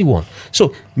have anyone.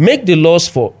 So make the laws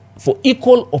for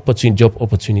equal job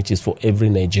opportunities for every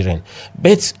Nigerian.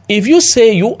 But if you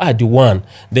say you are the one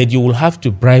that you will have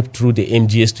to bribe through the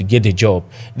MDS to get a job,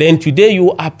 then today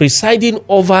you are presiding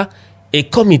over a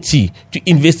committee to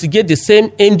investigate the same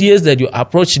MDS that you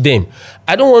approach them.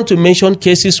 I don't want to mention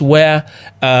cases where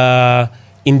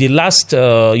in the last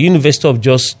University of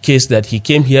Jos case that he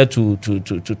came here to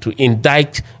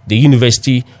indict the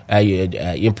university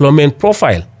employment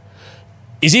profile.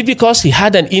 Is it because he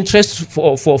had an interest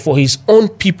for his own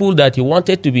people that he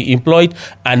wanted to be employed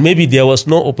and maybe there was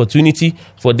no opportunity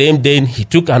for them? Then he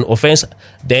took an offense.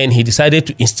 Then he decided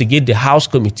to instigate the House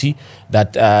committee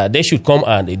that they should come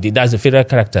and that's the federal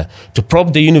character to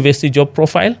probe the university job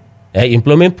profile,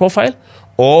 employment profile.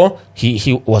 Or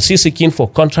he was seeking for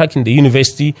contract in the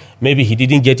university. Maybe he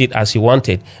didn't get it as he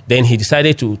wanted. Then he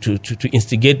decided to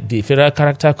instigate the Federal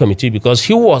Character Committee because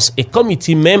he was a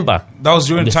committee member. That was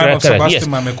during the time of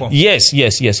Sebastian Mameko.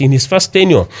 Yes, in his first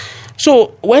tenure.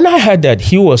 So when I heard that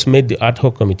he was made the ad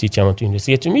hoc committee chairman to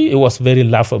investigate, to me it was very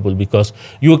laughable because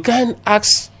you can't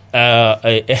ask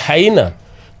a hyena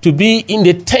to be in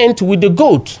the tent with the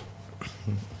goat,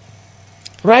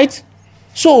 right?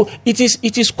 So it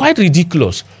is quite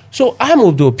ridiculous. So I'm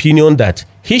of the opinion that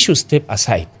he should step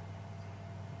aside.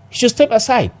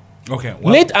 Okay.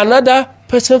 Well, let another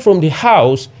person from the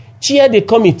House chair the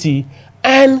committee,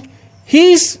 and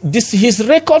his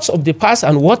records of the past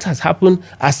and what has happened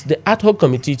as the ad hoc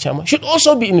committee chairman should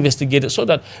also be investigated so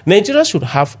that Nigerians should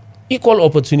have equal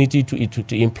opportunity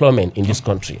to employment in this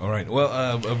country. All right.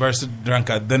 Well, Barrister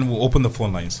Dranka, then we'll open the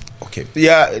phone lines. Okay.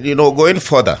 Yeah, going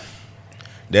further,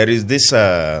 there is this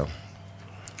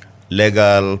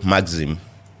legal maxim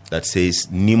that says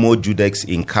nemo judex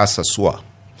in causa sua.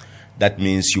 That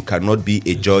means you cannot be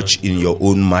a judge in your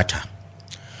own matter.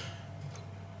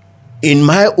 In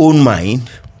my own mind,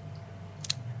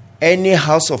 any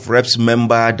House of Reps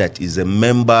member that is a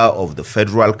member of the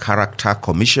Federal Character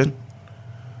Commission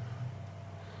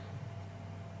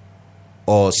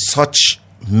or such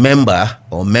member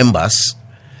or members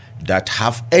that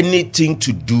have anything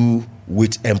to do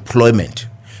with employment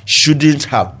shouldn't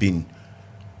have been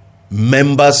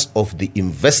members of the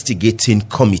investigating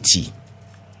committee,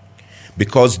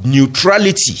 because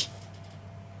neutrality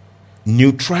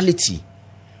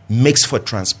makes for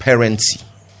transparency.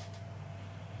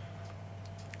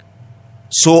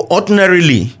 So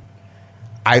ordinarily,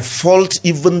 I fault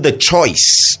even the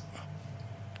choice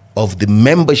of the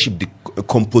membership, the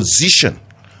composition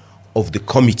of the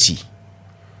committee.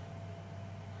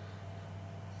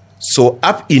 So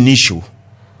ab initio,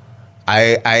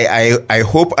 I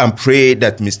hope and pray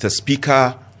that Mr.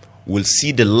 Speaker will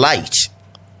see the light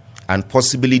and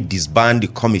possibly disband the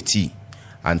committee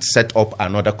and set up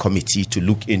another committee to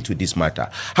look into this matter.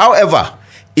 However,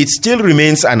 it still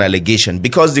remains an allegation,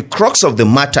 because the crux of the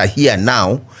matter here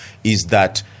now is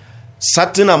that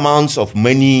certain amounts of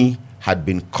money had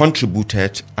been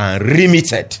contributed and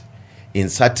remitted in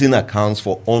certain accounts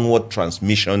for onward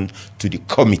transmission to the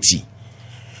committee.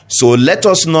 So let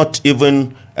us not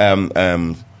even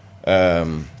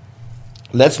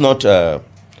let's not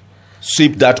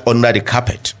sweep that under the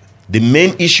carpet. The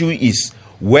main issue is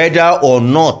whether or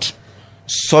not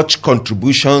such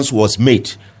contributions was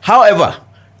made. However,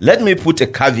 let me put a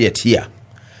caveat here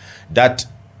that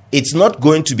it's not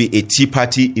going to be a Tea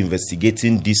Party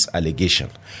investigating this allegation,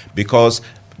 because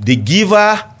the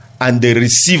giver and the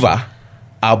receiver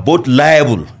are both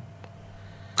liable,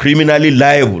 criminally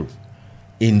liable,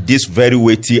 in this very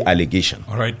weighty allegation.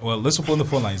 All right. Well, let's open the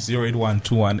phone lines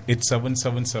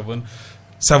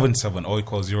 08121877777 or you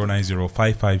call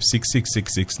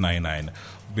 09055666699.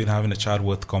 We've been having a chat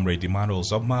with Comrade Emmanuel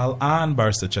Zobmal and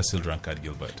Barrister Cecil Drankard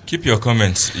Gilbert. Keep your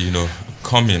comments,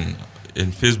 coming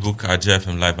in Facebook at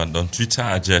JFM Live and on Twitter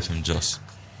at JFM Jos.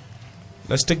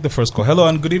 Let's take the first call. Hello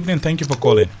and good evening. Thank you for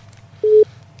calling.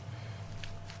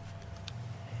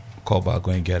 Call back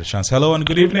when you get a chance. Hello and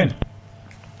good evening.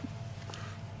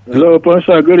 Hello,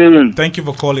 Pastor. Good evening. Thank you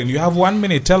for calling. You have 1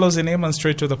 minute. Tell us your name and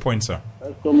straight to the point, sir.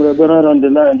 Comrade Bernard on the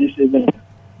line this evening.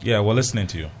 Yeah, we're listening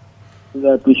to you.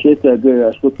 I appreciate that.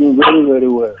 I've spoken very, very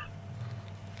well.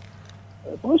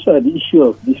 Also, the issue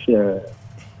of this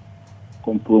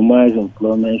compromise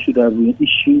employment should have been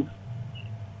issue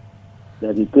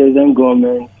that the present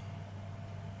government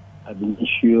have been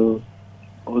issue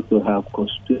also have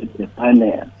constituted the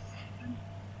panel.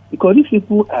 Because these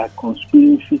people are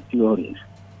conspiracy theories,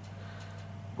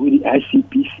 with the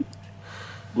ICPC,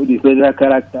 with the federal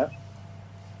character,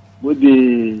 with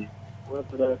the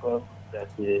that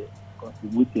they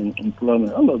contribute in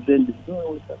employment. All of them, they don't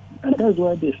always happen. And that's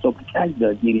why they subcharge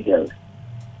the Nigerians.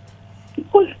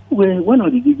 Because when one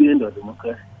of the dividends of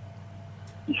democracy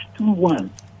is 2-1,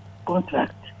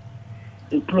 contract,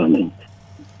 employment,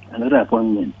 another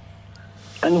appointment.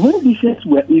 And when these things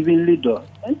were evenly done,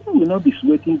 I think we will not be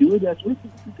sweating the way they are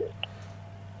sweating today.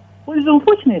 But it's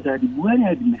unfortunate that the Buhari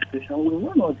administration was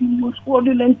one of the most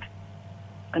fraudulent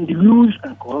and the loose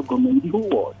and corrupt government in the whole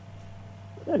world.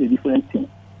 That's a different thing.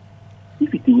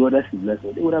 If it were other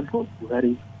civilizations, they would have brought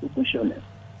Buhari to question it.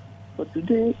 But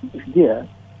today, it's there.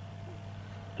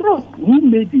 Trump, he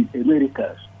made the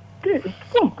Americans.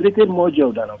 Trump created more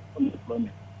jobs than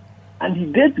unemployment. And he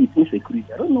dealt with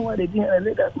insecurity. I don't know why they didn't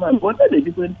let that man. But that's a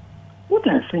different. What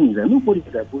I'm saying is that nobody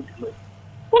is about the law.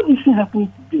 What this thing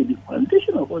happening today, the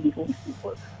foundation of all this is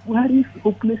Buhari is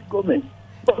hopeless government.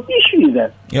 But the issue is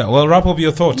that. Yeah, well, wrap up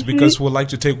your thoughts because we'd like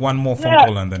to take one more phone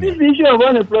call and then. This issue of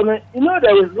unemployment, there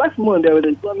was last month there was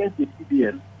employment with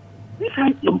CBN. This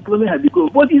high employment has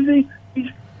become, but it's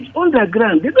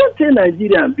underground. They don't tell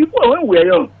Nigerians. Before, when we were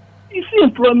young, you see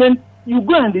employment, you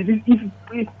go and they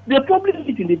publish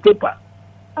it in the paper.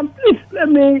 And please,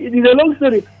 it is a long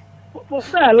story.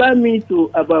 Allow me to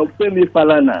about Femi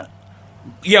Falana.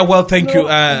 Yeah, well, thank you.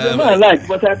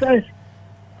 But at times.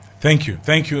 Thank you,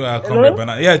 Comrade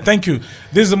Bernard. Yeah, thank you.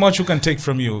 This is much we can take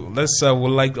from you. We'd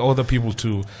like other people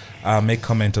to make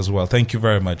comment as well. Thank you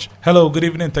very much. Hello, good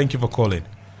evening. Thank you for calling.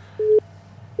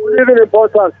 Good evening,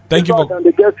 Boston. Thank you for and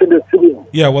the guests in the studio.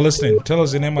 Yeah, we're listening. Tell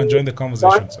us your name and join the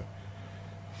conversation, sir.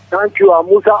 Thank you. I'm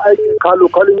Musa Aiki Kalu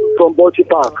calling you from Bauchi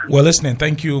Park. We're listening.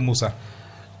 Thank you, Musa.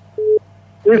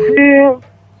 You see,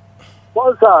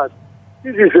 Boston,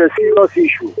 this is a serious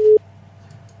issue.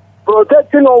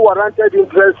 Protecting unwarranted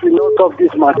interests will not solve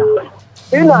this matter.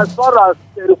 In as far as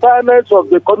the requirements of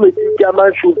the committee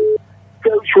chairman should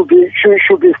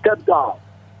be stepped down,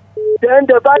 then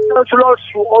the vice chancellors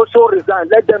should also resign.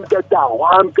 Let them get down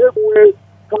and give way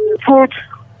for the truth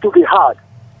to be heard.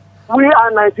 We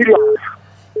are Nigerians.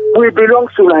 We belong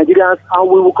to Nigerians and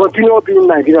we will continue being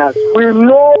Nigerians. We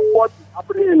know what is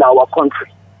happening in our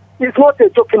country. It's not a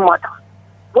joking matter.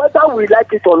 Whether we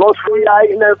like it or not, we are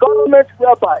in an environment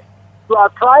whereby to our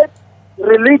tribe,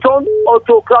 religion,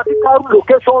 autocratical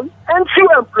location, and free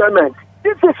employment.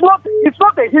 It's not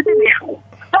a hidden issue.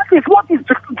 That is what is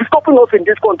stopping us in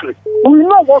this country. We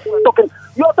know what we're talking.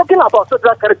 You're talking about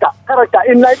federal character.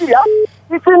 In Nigeria,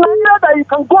 it's in Nigeria that you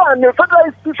can go and a federal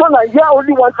institution and hear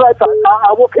only one tribe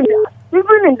are working there.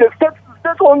 Even in the state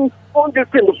on this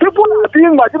thing, people are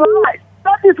being marginalized.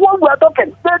 That is what we're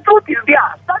talking. The truth is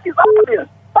there. That is happening.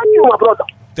 Thank you, my brother.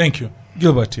 Thank you.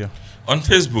 Gilbert here. On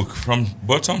Facebook, from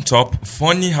bottom top,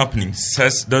 Funny Happening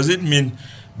says, does it mean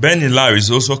Benny Lau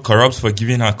is also corrupt for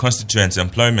giving her constituents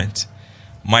employment?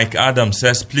 Mike Adams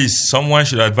says, please, someone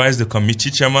should advise the committee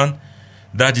chairman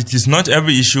that it is not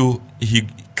every issue he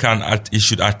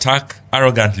should attack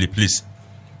arrogantly, please.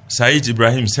 Said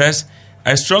Ibrahim says,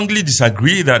 I strongly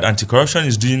disagree that anti-corruption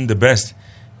is doing the best.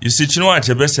 You see, Chinua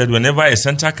Achebe said, whenever a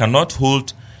center cannot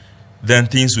hold, then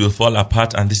things will fall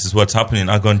apart, and this is what's happening.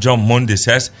 Agon John Monday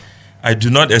says, I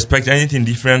do not expect anything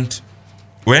different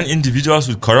when individuals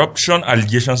with corruption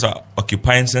allegations are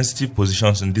occupying sensitive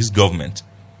positions in this government.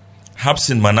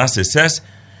 Hapsin Manasseh says,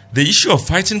 the issue of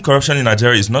fighting corruption in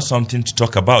Nigeria is not something to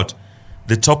talk about.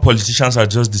 The top politicians are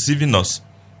just deceiving us.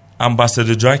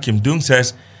 Ambassador Joachim Dung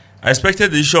says, I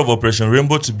expected the issue of Operation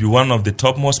Rainbow to be one of the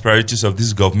topmost priorities of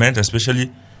this government,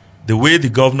 especially the way the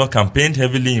governor campaigned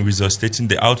heavily in resuscitating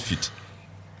the outfit.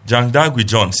 Jangdagwi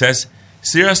John says,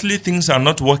 seriously, things are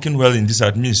not working well in this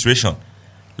administration.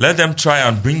 Let them try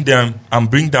and bring down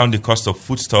the cost of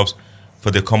foodstuffs for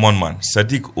the common man.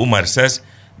 Sadiq Umar says,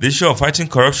 the issue of fighting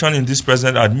corruption in this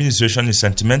present administration is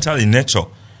sentimental in nature.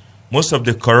 Most of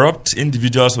the corrupt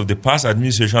individuals of the past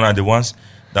administration are the ones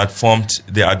that formed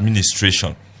the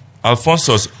administration.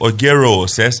 Alphonsus Ogero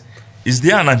says, is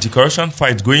there an anti-corruption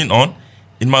fight going on?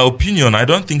 In my opinion, I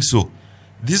don't think so.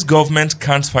 This government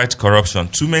can't fight corruption.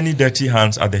 Too many dirty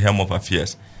hands at the helm of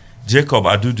affairs. Jacob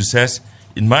Adudu says,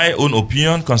 in my own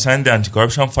opinion, concerning the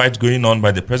anti-corruption fight going on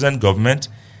by the present government,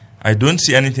 I don't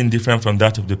see anything different from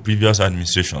that of the previous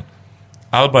administration.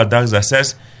 Albert Dagza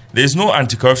says, there is no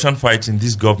anti-corruption fight in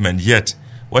this government yet.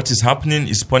 What is happening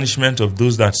is punishment of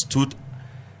those that stood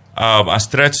as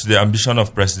threats to the ambition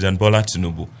of President Bola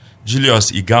Tinubu.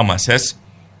 Julius Igama says,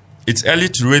 it's early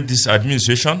to rate this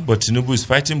administration, but Tinubu is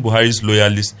fighting Buhari's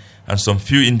loyalists and some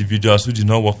few individuals who did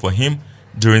not work for him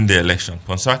during the election.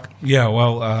 Ponsak? Yeah,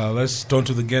 well, let's turn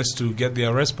to the guests to get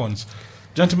their response.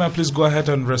 Gentlemen, please go ahead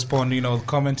and respond. The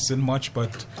comment isn't much,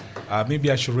 but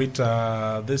maybe I should read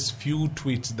these few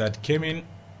tweets that came in.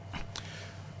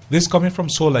 This coming from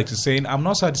Solex is saying, I'm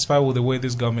not satisfied with the way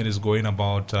this government is going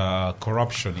about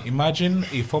corruption. Imagine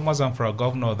a former Zamfara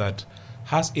governor that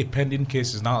has a pending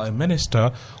case is now a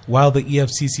minister while the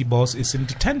EFCC boss is in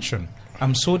detention.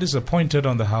 I'm so disappointed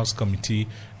on the House committee.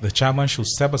 The chairman should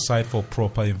step aside for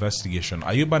proper investigation.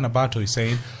 Ayuba Nabato is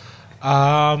saying,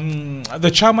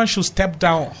 the chairman should step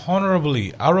down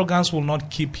honorably. Arrogance will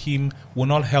not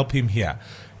help him here.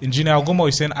 Engineer Ogomo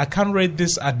is saying, I can't rate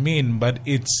this admin, but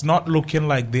it's not looking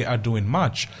like they are doing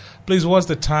much. Please, what's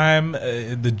the time,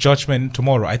 the judgment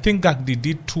tomorrow? I think Gagdi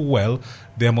did too well.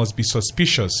 There must be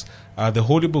suspicious. The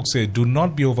Holy Book says, do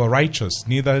not be over righteous,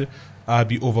 neither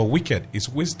be over wicked. It's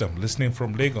wisdom. Listening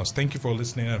from Lagos. Thank you for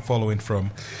listening and following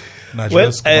from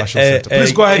Nigeria's Commercial Center.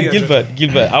 Please go ahead.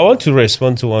 Gilbert, I want to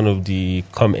respond to one of the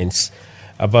comments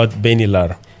about Benny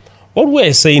Lara. What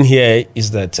we're saying here is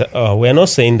that we're not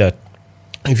saying that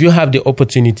if you have the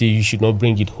opportunity, you should not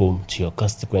bring it home to your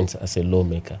constituents as a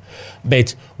lawmaker.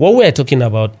 But what we're talking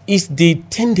about is the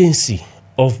tendency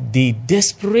of the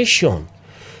desperation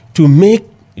to make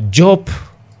job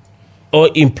or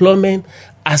employment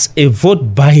as a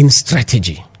vote-buying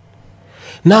strategy.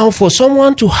 Now, for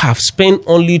someone to have spent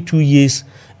only 2 years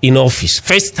in office,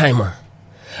 first timer,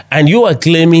 and you are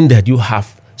claiming that you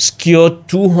have secured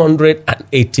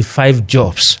 285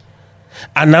 jobs,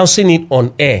 announcing it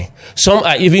on air. Some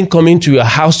are even coming to your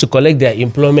house to collect their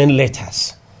employment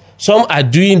letters. Some are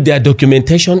doing their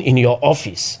documentation in your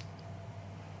office.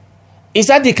 Is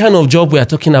that the kind of job we are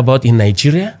talking about in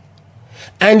Nigeria?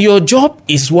 And your job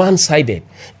is one-sided.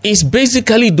 It's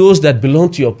basically those that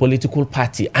belong to your political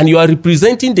party. And you are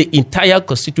representing the entire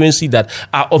constituency that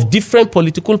are of different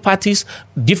political parties,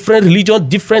 different religion,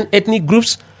 different ethnic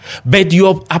groups. But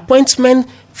your appointment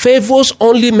favors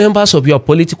only members of your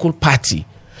political party.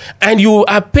 And you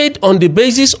are paid on the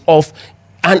basis of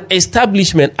an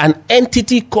establishment, an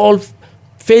entity called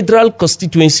Federal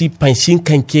Constituency Panshin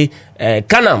Kanke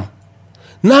Kanam.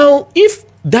 Now, if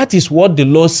that is what the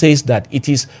law says, that it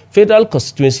is Federal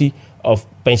Constituency of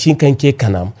Panshin Kanke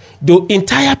Kanam, the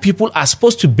entire people are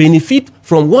supposed to benefit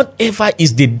from whatever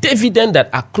is the dividend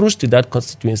that accrues to that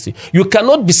constituency. You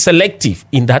cannot be selective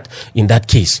in that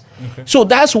case. Okay. So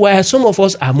that's why some of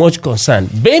us are much concerned.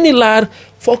 Benny Lar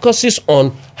focuses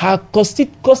on her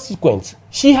constituents.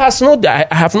 She has not. I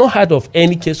have not heard of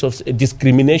any case of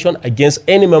discrimination against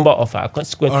any member of our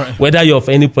constituents, right, whether you're of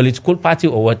any political party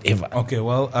or whatever. Okay,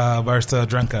 well, Barrister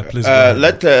Dranka, please.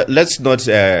 Let's not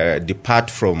depart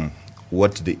from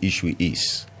what the issue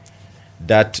is.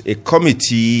 That a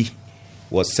committee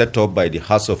was set up by the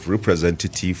House of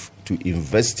Representatives to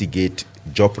investigate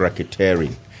job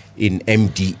racketeering in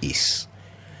MDEs.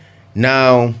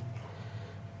 Now,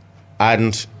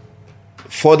 and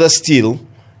further still,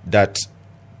 that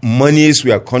monies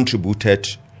were contributed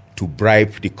to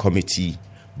bribe the committee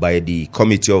by the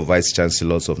Committee of Vice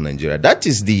Chancellors of Nigeria. That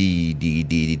is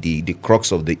the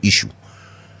crux of the issue.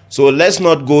 So let's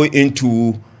not go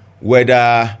into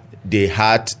whether they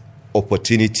had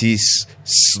opportunities,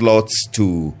 slots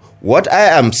to. What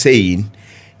I am saying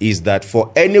is that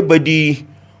for anybody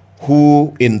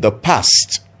who in the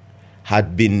past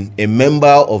had been a member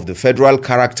of the Federal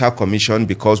Character Commission,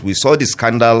 because we saw the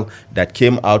scandal that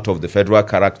came out of the Federal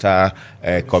Character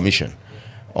Commission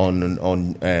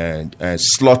on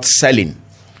slot selling.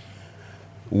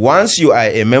 Once you are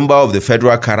a member of the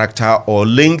Federal Character or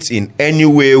linked in any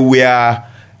way where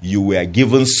you were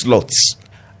given slots,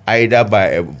 either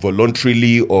by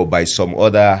voluntarily or by some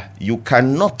other, you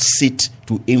cannot sit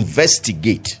to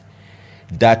investigate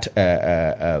that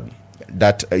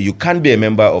you can't be a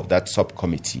member of that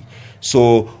subcommittee.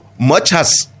 So much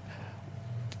as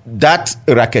that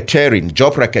racketeering,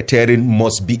 job racketeering,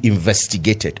 must be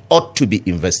investigated, ought to be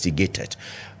investigated,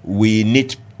 we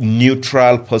need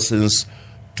neutral persons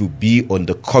to be on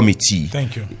the committee.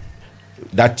 Thank you.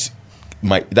 That's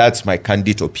my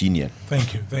candid opinion.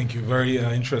 Thank you. Very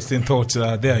interesting thoughts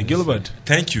there. Gilbert.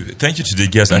 Thank you to the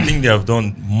guests. I think they have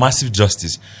done massive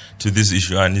justice to this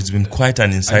issue, and it's been quite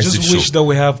an incisive show. I just wish that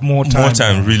we have more time. More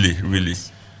time, really.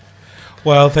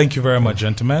 Well, thank you very much,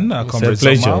 gentlemen. Comrade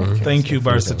Salma. Thank you,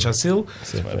 Barrister Chasil.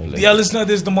 Dear listener,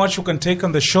 this is the much we can take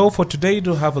on the show for today.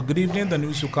 Do have a good evening. The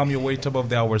news will come your way above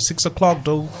the hour 6 o'clock.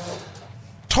 Do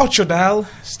touch your dial.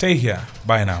 Stay here.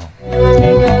 Bye now.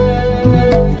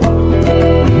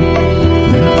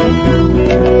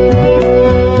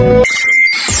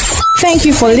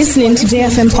 Thank you for listening to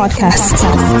JFM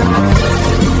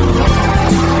Podcast.